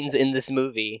good scenes in this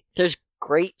movie. There's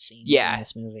great scenes Yeah. in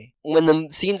this movie. When the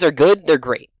scenes are good, they're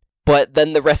great. But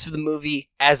then the rest of the movie,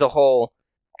 as a whole,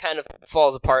 kind of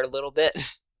falls apart a little bit.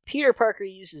 Peter Parker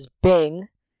uses Bing.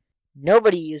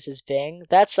 Nobody uses Bing.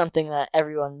 That's something that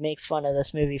everyone makes fun of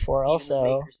this movie for Even the also.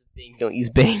 makers of Bing don't use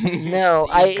Bing. No,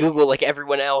 They use Google like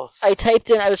everyone else. I typed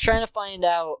in. I was trying to find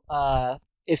out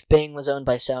if Bing was owned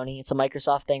by Sony. It's a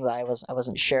Microsoft thing, but I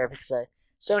wasn't sure because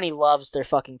Sony loves their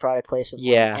fucking product placement.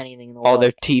 more than Yeah. anything in the All world.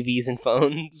 their TVs and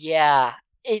phones. Yeah,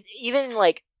 even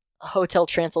like Hotel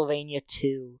Transylvania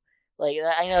 2. Like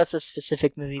I know it's a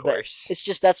specific movie, Of but course. it's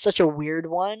just that's such a weird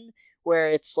one where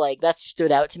it's like that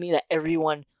stood out to me that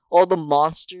all the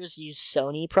monsters use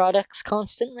Sony products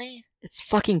constantly. It's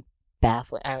fucking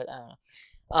baffling. I don't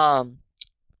know.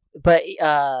 But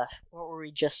what were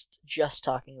we just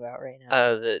talking about right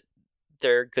now?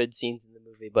 There are good scenes in the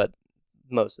movie, but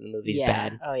most of the movie's yeah.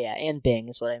 bad. Oh yeah, and Bing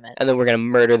is what I meant. And then we're gonna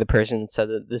murder the person that said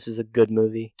that this is a good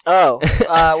movie. Oh,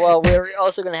 well, we're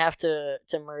also gonna have to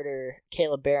murder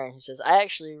Caleb Barron, who says I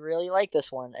actually really like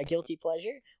this one, a guilty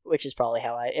pleasure, which is probably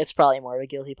it's probably more of a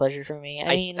guilty pleasure for me.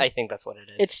 I mean, I think that's what it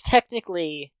is. it's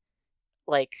technically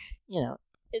like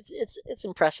it's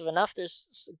impressive enough.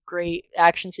 There's great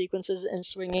action sequences and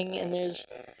swinging, and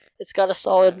it's got a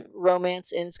solid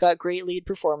romance, and it's got great lead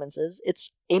performances.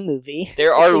 It's a movie.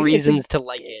 There It's are a- it's a reasons to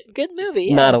like it. Good Just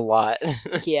movie. Not a lot.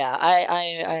 Yeah,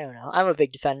 I don't know. I'm a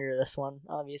big defender of this one,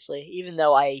 obviously, even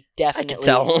though I definitely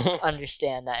tell.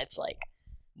 understand that it's like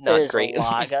Not there's great. a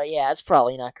lot. Yeah, it's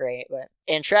probably not great, but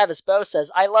and Travis Bow says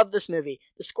I love this movie.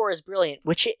 The score is brilliant,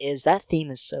 which it is. That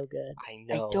theme is so good. I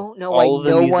know. I don't know All why of the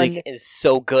no music one is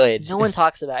so good. no one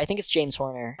talks about it. I think it's James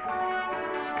Horner.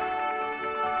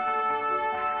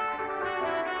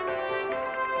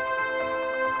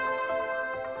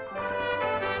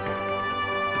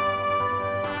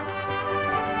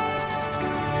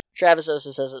 Travis also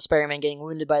says that Spider-Man getting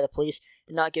wounded by the police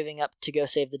and not giving up to go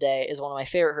save the day is one of my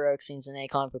favorite heroic scenes in a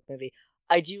comic book movie.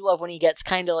 I do love when he gets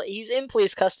he's in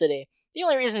police custody. The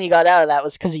only reason he got out of that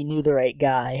was because he knew the right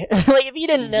guy. Like, if he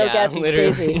didn't know Yeah, Captain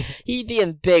literally. Stacy, he'd be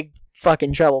in big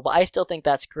fucking trouble, but I still think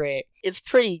that's great. It's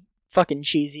pretty fucking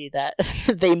cheesy that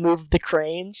they moved the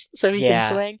cranes so he Yeah.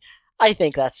 can swing. I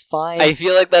think that's fine. I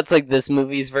feel like that's like this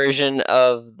movie's version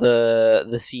of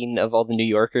the scene of all the New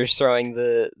Yorkers throwing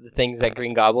the things at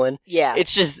Green Goblin. yeah.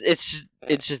 It's just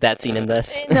that scene in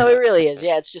this. No, it really is.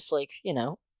 Yeah, it's just like,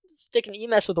 you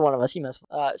mess with one of us, you mess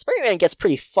with... Spider-Man gets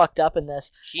pretty fucked up in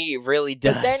this. He really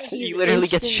But does. then He he's literally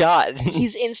gets shot.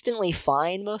 He's instantly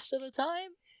fine most of the time.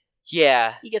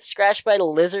 Yeah. He gets scratched by the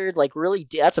lizard, like really...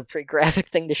 That's a pretty graphic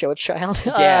thing to show a child.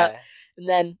 Yeah. And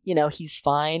then, he's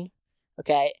fine.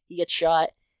 Okay, he gets shot.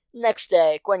 Next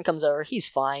day, Gwen comes over. He's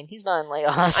fine. He's not in like a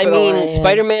I hospital. mean, or anything.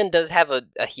 Spider-Man does have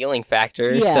a healing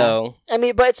factor, Yeah. so I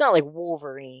mean, but it's not like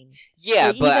Wolverine. yeah.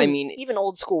 Like, But I even- mean, even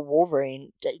old school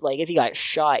Wolverine, like if he got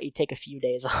shot, he'd take a few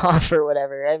days off or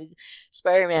whatever. I mean,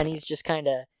 Spider-Man, he's just kind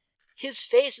of, his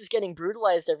face is getting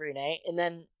brutalized every night, and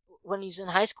then when he's in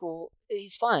high school,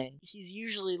 he's fine. He's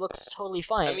usually looks totally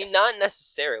fine. I mean, not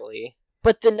necessarily.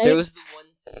 but the night, There was the one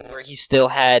scene where he still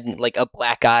had like a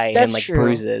black eye and That's like true.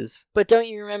 bruises. but don't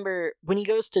you remember when he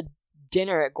goes to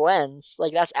dinner at Gwen's?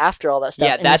 Like that's after all that stuff.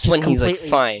 Yeah, and that's he's just when he's, like, completely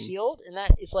fine. healed, and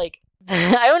that it's like.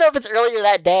 I don't know if it's earlier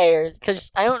that day or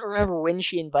because I don't remember when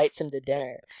she invites him to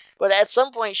dinner. But at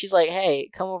some point she's like, "Hey,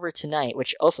 come over tonight."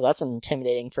 Which also that's an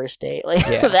intimidating first date. Like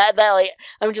Yeah. that like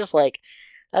I'm just like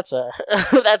that's a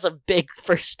that's a big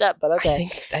first step. But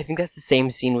okay, I think that's the same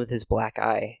scene with his black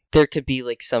eye. There could be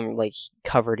like some like he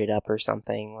covered it up or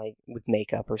something like with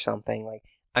makeup or something. Like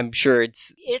I'm sure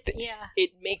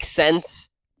it makes sense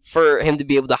for him to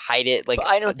be able to hide it like But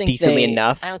I don't think decently they,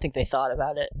 enough. I don't think they thought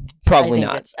about it. Probably I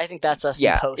think not. I think that's us in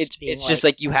Yeah, post. being it's just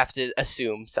like you have to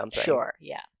assume something. sure,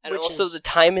 yeah. And Which also is- the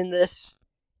time in this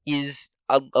is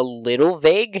a little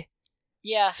vague.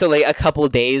 yeah. So like a couple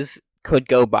of days could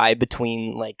go by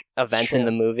between like events in true.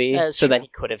 the movie, That is so then true. he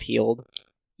could have healed.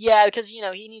 Yeah, because he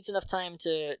needs enough time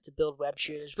to build web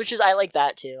shooters, which is I like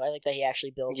that too. I like that he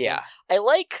actually builds. them. Yeah, I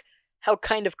like how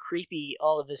kind of creepy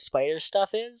all of his spider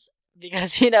stuff is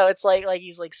because it's like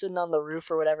he's like sitting on the roof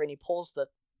or whatever, and he pulls the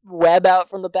web out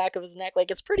from the back of his neck. Like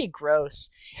it's pretty gross.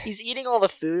 He's eating all the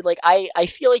food. Like I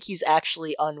feel like he's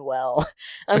actually unwell,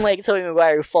 unlike Tobey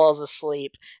Maguire who falls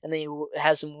asleep and then he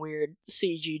has some weird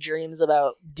CG dreams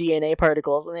about DNA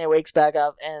particles, and then he wakes back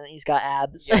up and he's got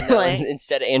abs. yeah. No, Like-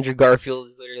 instead, Andrew Garfield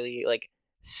is literally like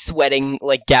sweating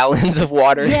like gallons of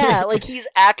water. yeah, like he's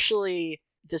actually.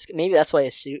 Maybe that's why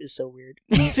his suit is so weird.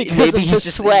 Because maybe of the he's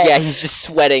just sweat. he's just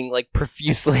sweating like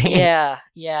profusely.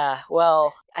 yeah.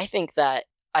 Well, I think that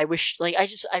I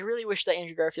really wish that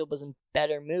Andrew Garfield was in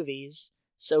better movies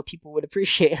so people would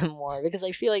appreciate him more because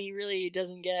I feel like he really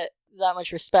doesn't get that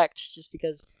much respect just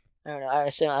because I don't know. I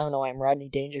don't know why I'm Rodney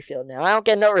Dangerfield now. I don't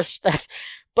get no respect,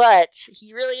 but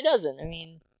he really doesn't. I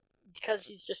mean, because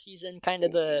he's in kind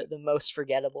of the most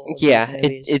forgettable. Of Yeah, these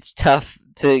movies. it's tough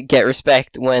to get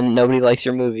respect when nobody likes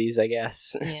your movies, I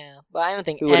guess. Yeah, but I don't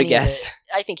think Who would've any of it- guessed?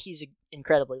 I think he's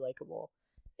incredibly likable,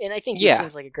 and I think he Yeah.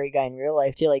 seems like a great guy in real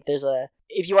life too. Like,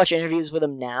 if you watch interviews with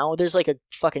him now, there's like a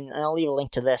fucking. And I'll leave a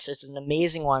link to this. There's an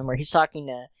amazing one where he's talking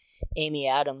to Amy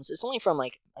Adams. It's only from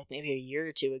like maybe a year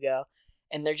or two ago,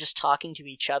 and they're just talking to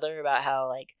each other about how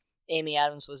like Amy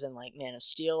Adams was in like Man of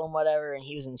Steel and whatever, and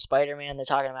he was in Spider-Man. They're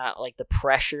talking about like the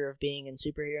pressure of being in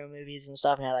superhero movies and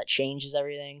stuff, and how that changes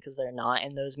everything because they're not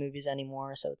in those movies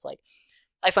anymore. So it's like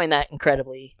I find that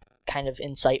incredibly kind of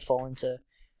insightful into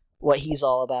what he's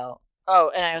all about. Oh,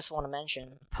 and I also want to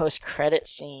mention post-credit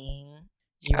scene.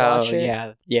 Did you watch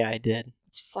it? yeah, I did.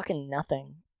 It's fucking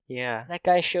nothing. Yeah, That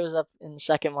guy shows up in the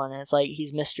second one, and it's like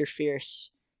he's Mr. Fierce.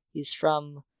 He's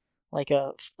from like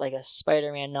a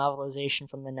Spider-Man novelization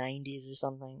from the 90s or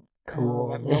something. I don't Cool.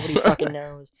 remember. Nobody fucking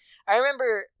knows. I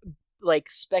remember like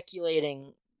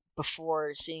speculating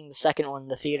before seeing the second one in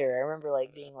the theater. I remember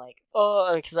like being like,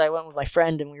 oh, because I went with my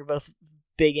friend and we were both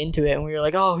big into it, and we were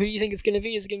like, oh, who do you think it's gonna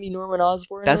be? Is it gonna be Norman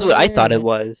Osborn? that's over what I there? thought it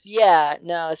was. Yeah,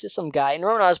 no, it's just some guy.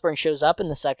 Norman Osborn shows up in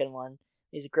the second one.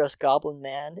 He's a gross goblin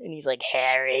man, and he's like,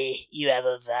 Harry, you have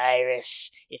a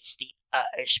virus. It's the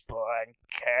Osborn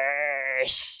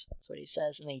curse. That's what he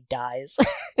says, and then he dies.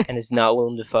 And it's not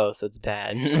Willem Dafoe, so it's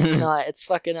bad. It's not. It's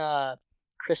fucking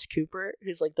Chris Cooper,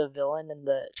 who's like the villain in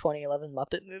the 2011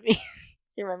 Muppet movie.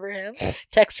 You remember him?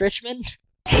 Tex Richmond.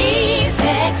 He's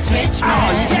Tex Richmond.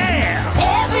 Oh,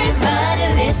 yeah!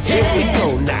 Everybody listen. Here we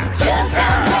go now. Just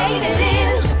how great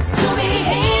it is to be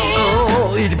him.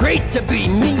 Oh, it's great to be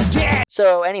me, yeah.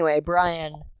 So anyway,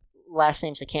 Brian, last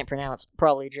names I can't pronounce,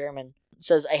 probably German,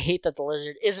 says, I hate that the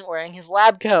lizard isn't wearing his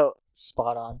lab coat.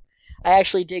 Spot on. I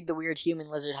actually dig the weird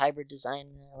human-lizard hybrid design,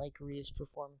 and I like Ree's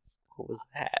performance. What was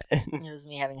that? It was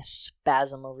me having a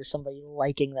spasm over somebody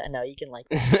liking that. No, you can like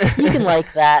that. You can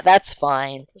like that. That's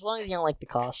fine. As long as you don't like the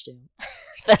costume.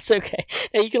 That's okay.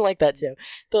 Yeah, you can like that too.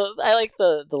 I like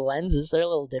the lenses. They're a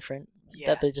little different. Yeah.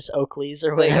 That they're just Oakleys or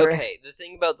Like, whatever. okay, the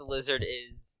thing about the lizard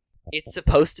is it's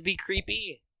supposed to be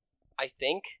creepy, I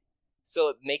think. So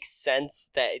it makes sense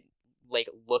that it, like,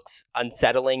 looks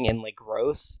unsettling and, like,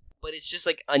 gross. But it's just,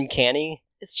 like, uncanny.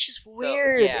 It's just So,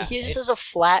 weird. yeah, He just it's- has a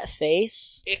flat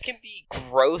face. It can be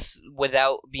gross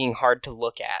without being hard to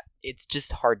look at. It's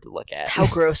just hard to look at. How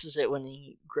gross is it when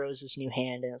he grows his new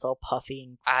hand and it's all puffy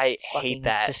and I fucking hate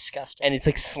that. disgusting. And it's,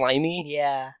 like, slimy.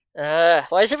 yeah.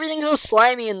 Why is everything so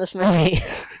slimy in this movie?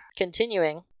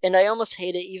 Continuing, and I almost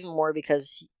hate it even more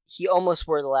because he almost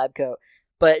wore the lab coat,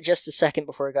 but just a second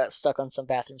before it got stuck on some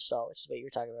bathroom stall, which is what you were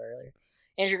talking about earlier.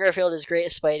 Andrew Garfield is great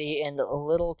as Spidey and a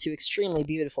little too extremely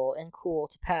beautiful and cool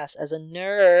to pass as a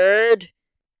nerd.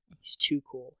 He's too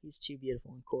cool. He's too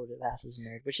beautiful and cool to pass as a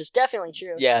nerd, which is definitely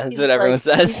true. Yeah, that's He's what everyone He's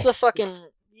says. the fucking.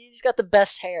 He's got the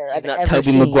best hair He's I've not ever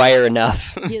Tobey seen. Maguire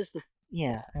enough. He is the.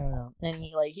 Yeah, I don't know. And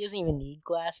he doesn't even need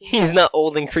glasses. He's not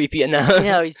old and creepy enough.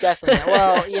 No, he's definitely not.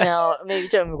 Well, maybe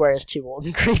Tobey Maguire is too old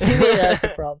and creepy. Maybe that's the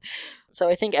problem. So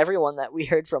I think everyone that we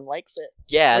heard from likes it.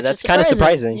 Yeah, which that's is kind of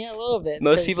surprising. Yeah, a little bit.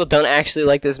 Most because people don't actually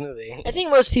like this movie. I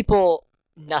think most people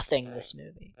nothing this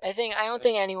movie. I don't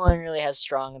think anyone really has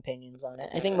strong opinions on it.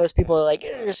 I think most people are like,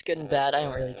 it's just good and bad. I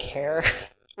don't really care.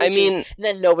 I mean, and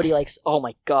then nobody likes. Oh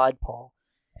my God, Paul.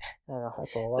 Oh,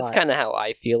 that's a lot. that's kind of how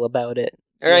I feel about it.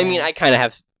 Or Yeah. I mean, I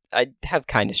have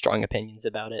kind of strong opinions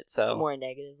about it. So more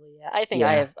negatively. Yeah, I think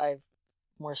Yeah. I have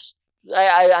more.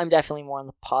 I'm definitely more on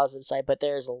the positive side, but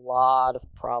there's a lot of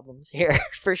problems here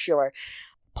for sure.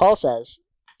 Paul says,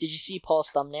 "Did you see Paul's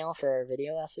thumbnail for our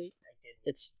video last week? I did.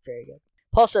 It's very good."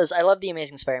 Paul says, "I love The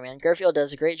Amazing Spider-Man. Garfield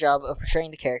does a great job of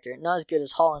portraying the character. Not as good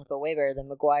as Holland, but way better than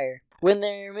Maguire. When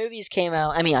their movies came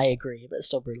out, I mean, I agree, but it's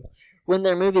still brutal. When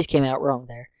their movies came out, wrong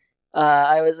there.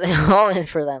 I was all in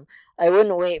for them. I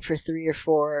couldn't wait for 3 or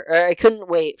 4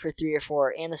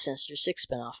 and the Sinister Six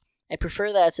spinoff. I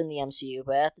prefer that it's in the MCU,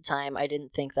 but at the time, I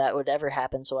didn't think that would ever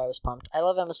happen, so I was pumped. I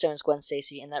love Emma Stone's Gwen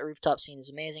Stacy, and that rooftop scene is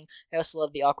amazing. I also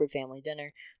love the awkward family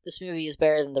dinner. This movie is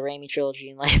better than the Raimi trilogy,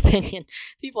 in my opinion.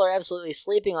 People are absolutely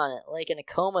sleeping on it, like in a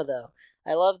coma, though.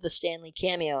 I love the Stan Lee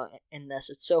cameo in this.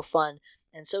 It's so fun.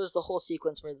 And so is the whole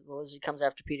sequence where the lizard comes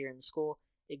after Peter in the school.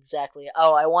 Exactly.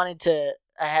 Oh, I wanted to...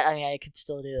 I could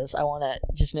still do this. I want to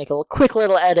just make a quick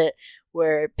little edit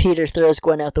where Peter throws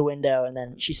Gwen out the window and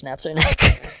then she snaps her neck.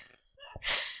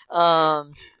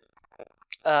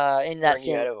 In that Bring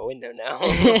scene... you out of a window now. I'm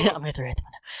going to throw it out the window.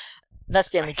 That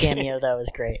Stanley cameo, though, is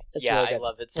great. It's yeah, really good. I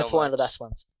love it so It's much. one of the best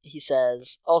ones. He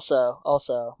says,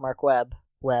 also, Mark Webb.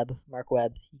 Mark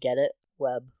Webb. You get it?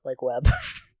 Webb, like Webb.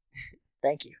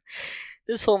 Thank you.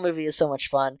 This whole movie is so much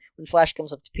fun. When Flash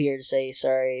comes up to Peter to say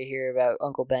sorry to hear about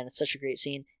Uncle Ben, it's such a great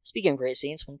scene. Speaking of great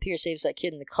scenes, when Peter saves that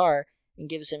kid in the car and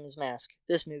gives him his mask,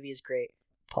 this movie is great.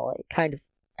 Paul, I kind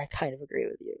of agree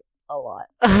with you a lot,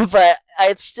 but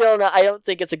it's still not. I don't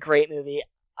think it's a great movie.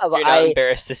 You're not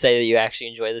embarrassed to say that you actually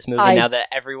enjoy this movie now that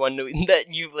everyone that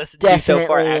you've listened to so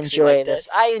far definitely actually enjoy liked this.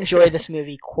 it. I enjoy this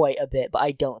movie quite a bit, but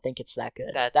I don't think it's that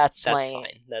good. That's fine.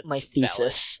 That's my valid.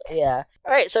 thesis. Yeah.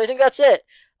 All right, so I think that's it.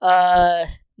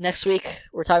 Next week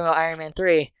we're talking about Iron Man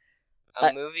 3.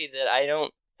 A movie that I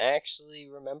don't actually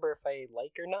remember if I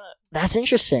like or not. That's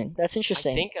interesting. I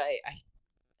think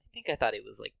I thought it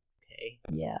was like okay,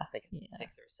 Yeah. like Yeah.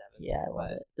 6 or 7. Yeah, I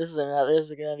love it. This is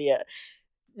gonna be a.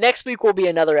 Next week will be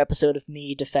another episode of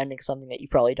me defending something that you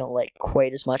probably don't like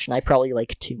quite as much, and I probably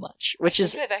like too much, which I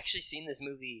is think I've actually seen this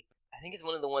movie. I think it's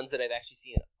one of the ones that I've actually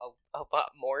seen a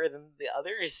lot more than the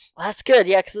others. well, that's good.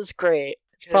 Yeah, because it's great.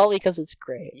 It's probably because it's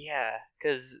great. Yeah,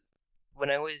 because when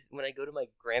I go to my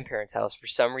grandparents' house, for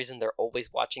some reason they're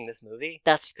always watching this movie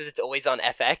That's because it's always on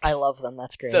FX. I love them.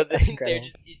 That's great. So That's they're incredible.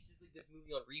 it's just like this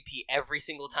movie on repeat every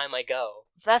single time I go.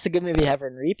 That's a good movie to have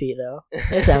in repeat, though.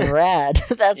 They sound rad.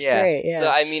 That's Yeah. great. Yeah. So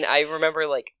I mean, I remember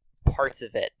like parts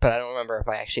of it, but I don't remember if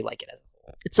I actually like it as a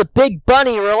whole. It's a big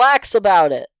bunny. Relax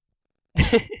about it.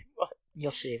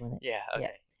 You'll see when it. Yeah.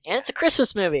 Okay. And it's a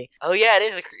Christmas movie. Oh yeah, it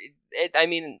is. I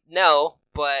mean, no,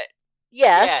 but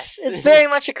Yes, Yes. it's very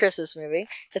much a Christmas movie.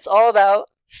 It's all about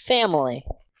family.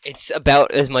 it's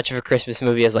about as much of a Christmas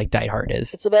movie as like Die Hard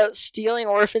is. It's about stealing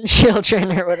orphan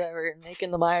children or whatever and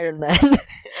making them Iron Men,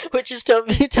 which is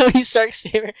Tony Stark's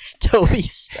favorite. Toby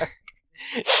Stark.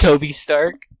 Toby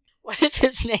Stark. What if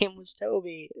his name was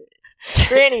Toby?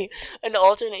 Granny, an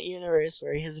alternate universe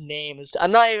where his name is...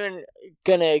 I'm not even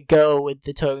gonna go with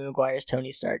the Tobey Maguire's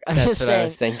Tony Stark. I'm That's just what saying, I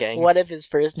was thinking. what if his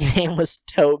first name was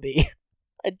Toby?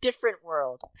 A different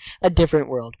world. A different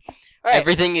world. All right.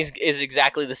 Everything is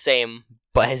exactly the same,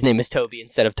 but his name is Toby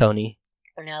instead of Tony.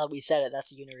 Or now that we said it,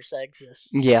 that's a universe that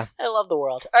exists. Yeah. I love the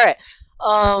world. All right.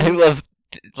 I love,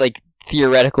 like,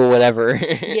 theoretical whatever.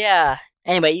 Yeah.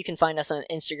 Anyway, you can find us on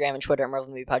Instagram and Twitter at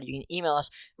MerlinMoviePod. You can email us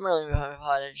at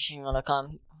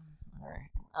MerlinMoviePod@gmail.com. All right.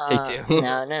 Take two.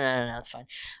 No, it's fine.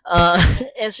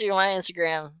 Instagram, my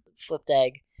Instagram,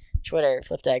 FlippedEgg. Twitter,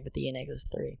 FlippedEgg, but the N is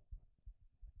 3.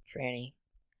 Franny.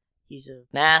 He's a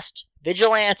masked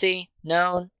vigilante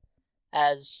known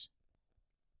as...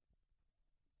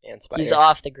 And Spider. He's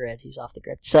off the grid.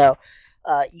 So,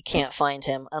 you can't find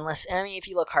him unless... I mean, if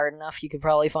you look hard enough, you could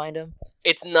probably find him.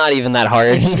 It's not even that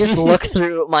hard. If you just look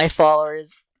through my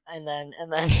followers, and then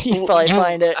you probably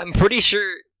find it. I'm pretty sure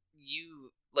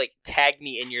you, like, tagged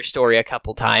me in your story a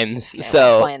couple times. Okay,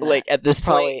 so, find that. like, at this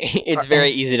Probably- point, it's very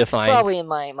easy to find. Probably in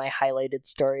my highlighted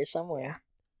story somewhere.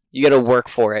 You gotta work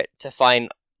for it to find,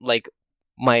 like,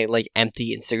 my, like,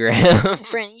 empty Instagram.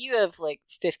 Fran, you have like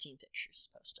 15 pictures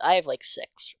posted. I have like 6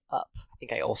 up. I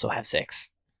think I also have 6.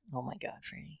 Oh my god,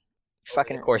 Franny.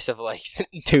 Fucking the course of, like,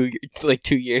 2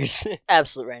 years.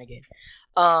 Absolute renegade.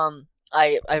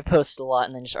 I posted a lot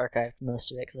and then just archived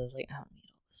most of it because I was like, I don't need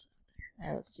all this out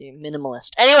there. I was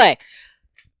minimalist. Anyway,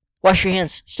 wash your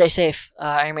hands. Stay safe.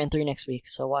 Iron Man 3 next week,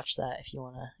 so watch that if you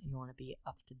wanna be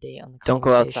up to date on the Don't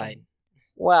go conversation. outside.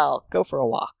 Well, go for a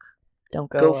walk. Don't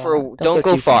go Don't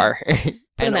go too far. Put a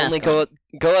And mask only on.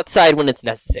 go outside when it's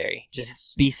necessary. Just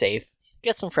Yes. be safe.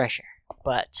 Get some fresh air,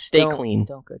 but Stay don't- clean.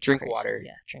 Don't go too Drink crazy. water.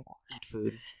 Yeah, drink water. Eat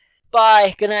food.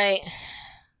 Bye. Good night.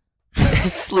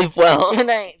 Sleep well. Good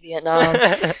night, Vietnam.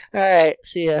 All right.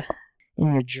 See ya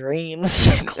in your dreams,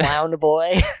 clown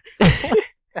boy.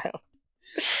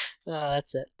 Oh,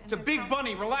 that's it. It's a big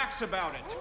bunny. Relax about it.